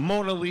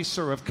Mona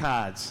Lisa of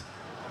cards.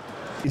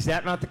 Is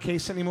that not the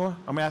case anymore?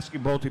 I'm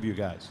asking both of you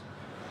guys.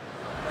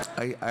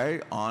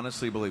 I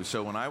honestly believe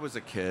so. When I was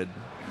a kid,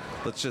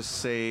 let's just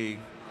say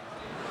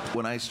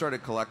when I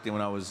started collecting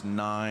when I was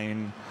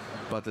 9,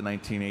 bought the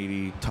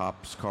 1980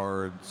 Topps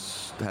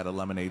cards, had a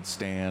lemonade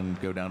stand,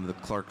 go down to the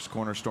Clark's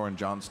Corner Store in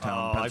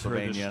Johnstown, I've heard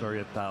Pennsylvania. this story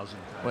 1,000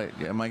 times.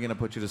 Wait, am I going to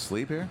put you to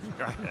sleep here?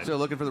 So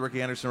looking for the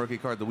Ricky Anderson rookie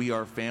card, the We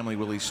Are Family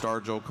Willie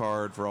Stargell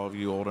card, for all of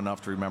you old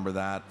enough to remember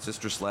that.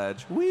 Sister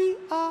Sledge, We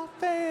Are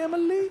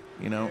Family.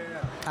 You know.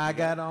 I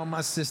got all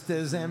my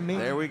sisters and me.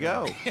 There we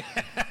go.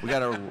 We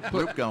got a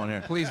group going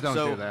here. Please don't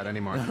do that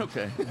anymore.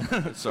 Okay.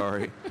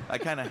 Sorry. I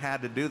kind of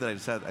had to do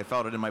that. I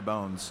felt it in my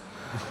bones.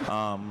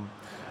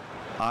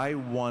 I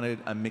wanted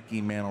a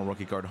Mickey Mantle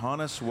rookie card.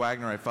 Honus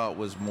Wagner, I felt,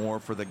 was more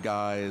for the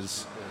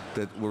guys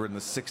that were in the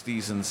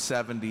 60s and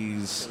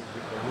 70s,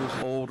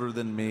 older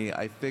than me.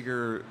 I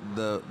figure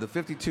the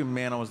 52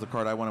 Mantle was the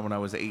card I wanted when I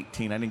was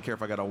 18. I didn't care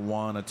if I got a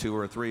 1, a 2,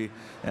 or a 3,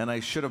 and I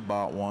should have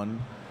bought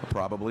one,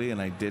 probably, and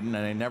I didn't,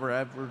 and I never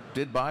ever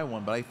did buy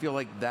one, but I feel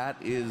like that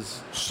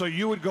is... So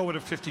you would go with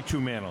a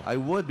 52 Mantle? I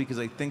would, because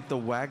I think the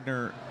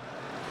Wagner...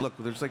 Look,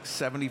 there's like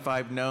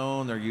 75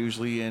 known. They're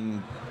usually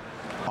in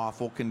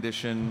awful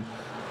condition.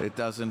 It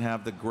doesn't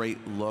have the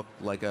great look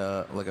like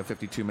a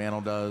 52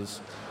 Mantle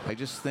does. I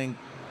just think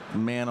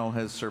Mantle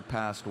has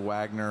surpassed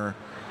Wagner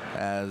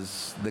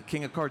as the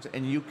king of cards,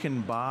 and you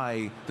can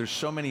buy. There's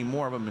so many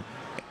more of them.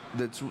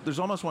 There's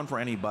almost one for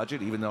any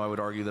budget. Even though I would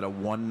argue that a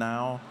 1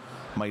 now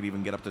might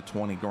even get up to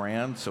 20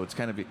 grand. So it's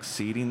kind of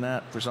exceeding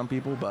that for some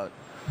people. But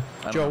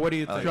I don't Joe, know. what do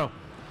you think? Joe.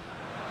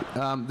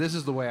 This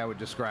is the way I would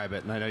describe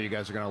it, and I know you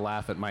guys are going to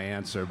laugh at my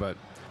answer, but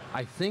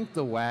I think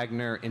the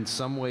Wagner, in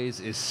some ways,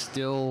 is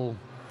still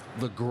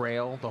the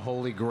Grail, the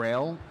Holy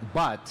Grail.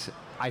 But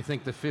I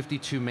think the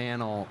 52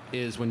 Mantle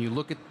is, when you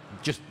look at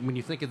when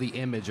you think of the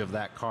image of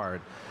that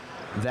card,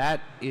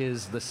 that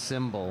is the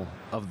symbol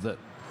of the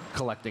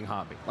collecting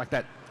hobby. Like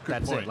that.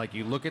 That's point. it. Like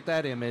you look at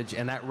that image,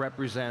 and that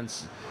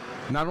represents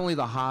not only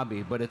the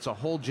hobby, but it's a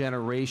whole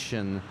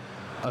generation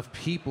of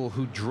people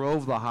who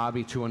drove the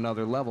hobby to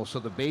another level. So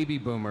the baby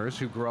boomers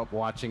who grew up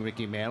watching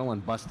Mickey Mantle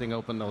and busting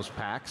open those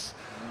packs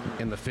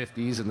in the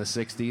 50s and the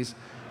 60s,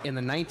 in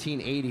the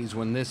 1980s,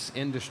 when this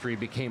industry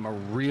became a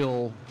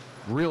real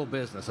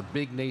business, a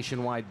big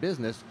nationwide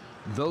business,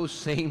 those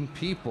same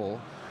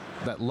people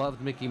that loved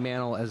Mickey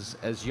Mantle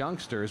as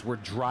youngsters were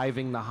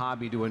driving the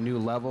hobby to a new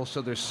level. So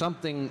there's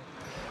something,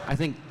 I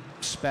think,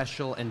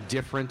 special and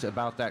different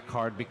about that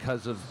card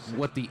because of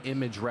what the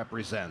image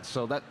represents.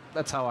 So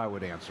that's how I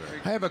would answer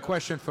it. I have a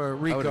question for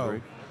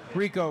Rico.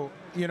 Rico,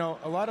 you know,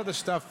 a lot of the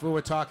stuff we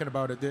were talking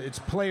about, it's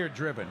player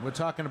driven. We're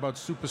talking about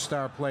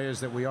superstar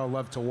players that we all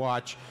love to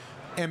watch,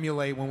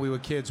 emulate when we were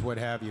kids, what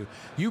have you.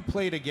 You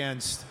played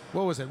against,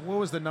 what was it? What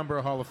was the number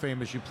of Hall of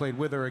Famers you played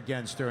with or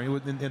against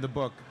during in the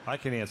book? I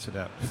can answer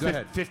that. Go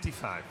ahead.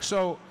 55.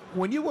 So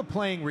when you were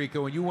playing,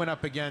 Rico, and you went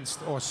up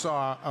against or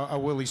saw a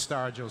Willie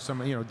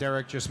Stargell,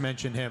 Derek just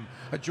mentioned him,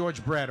 a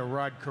George Brett, a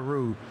Rod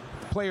Carew,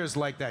 players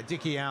like that,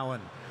 Dickie Allen,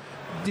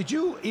 did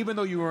you, even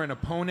though you were an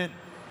opponent,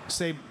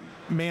 say,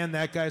 man,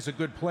 that guy's a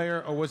good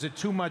player, or was it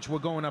too much, we're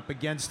going up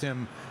against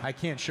him, I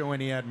can't show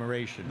any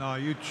admiration? No,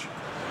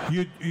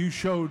 you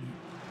showed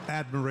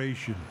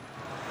admiration,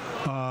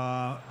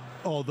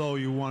 although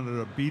you wanted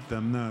to beat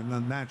them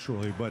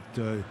naturally, but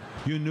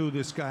you knew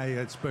this guy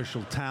had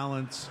special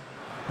talents.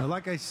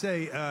 Like I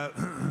say,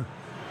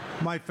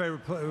 my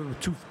favorite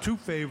two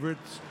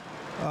favorites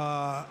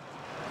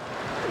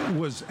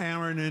was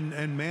Aaron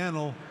and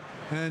Mantle,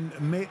 and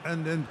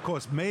of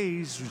course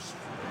Mays was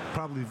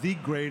probably the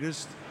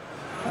greatest.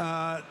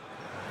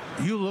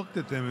 You looked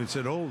at them and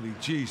said, "Holy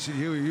jeez!"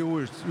 You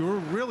were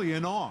really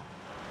in awe.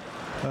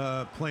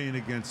 playing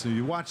against them.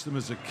 You watch them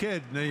as a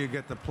kid, and then you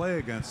get to play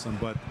against them.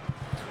 But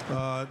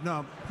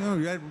no,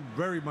 you had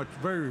very much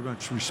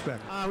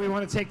respect. We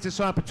want to take this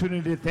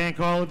opportunity to thank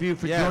all of you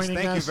for joining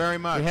us. Thank you very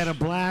much. We had a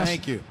blast.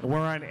 Thank you. We're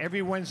on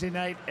every Wednesday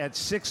night at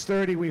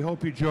 6:30. We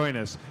hope you join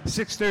us.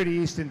 6:30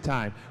 Eastern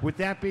Time. With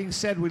that being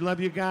said, we love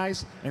you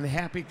guys and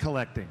happy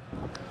collecting.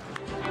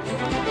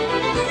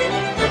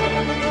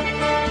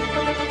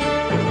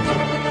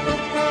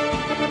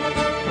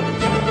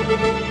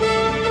 Thank you.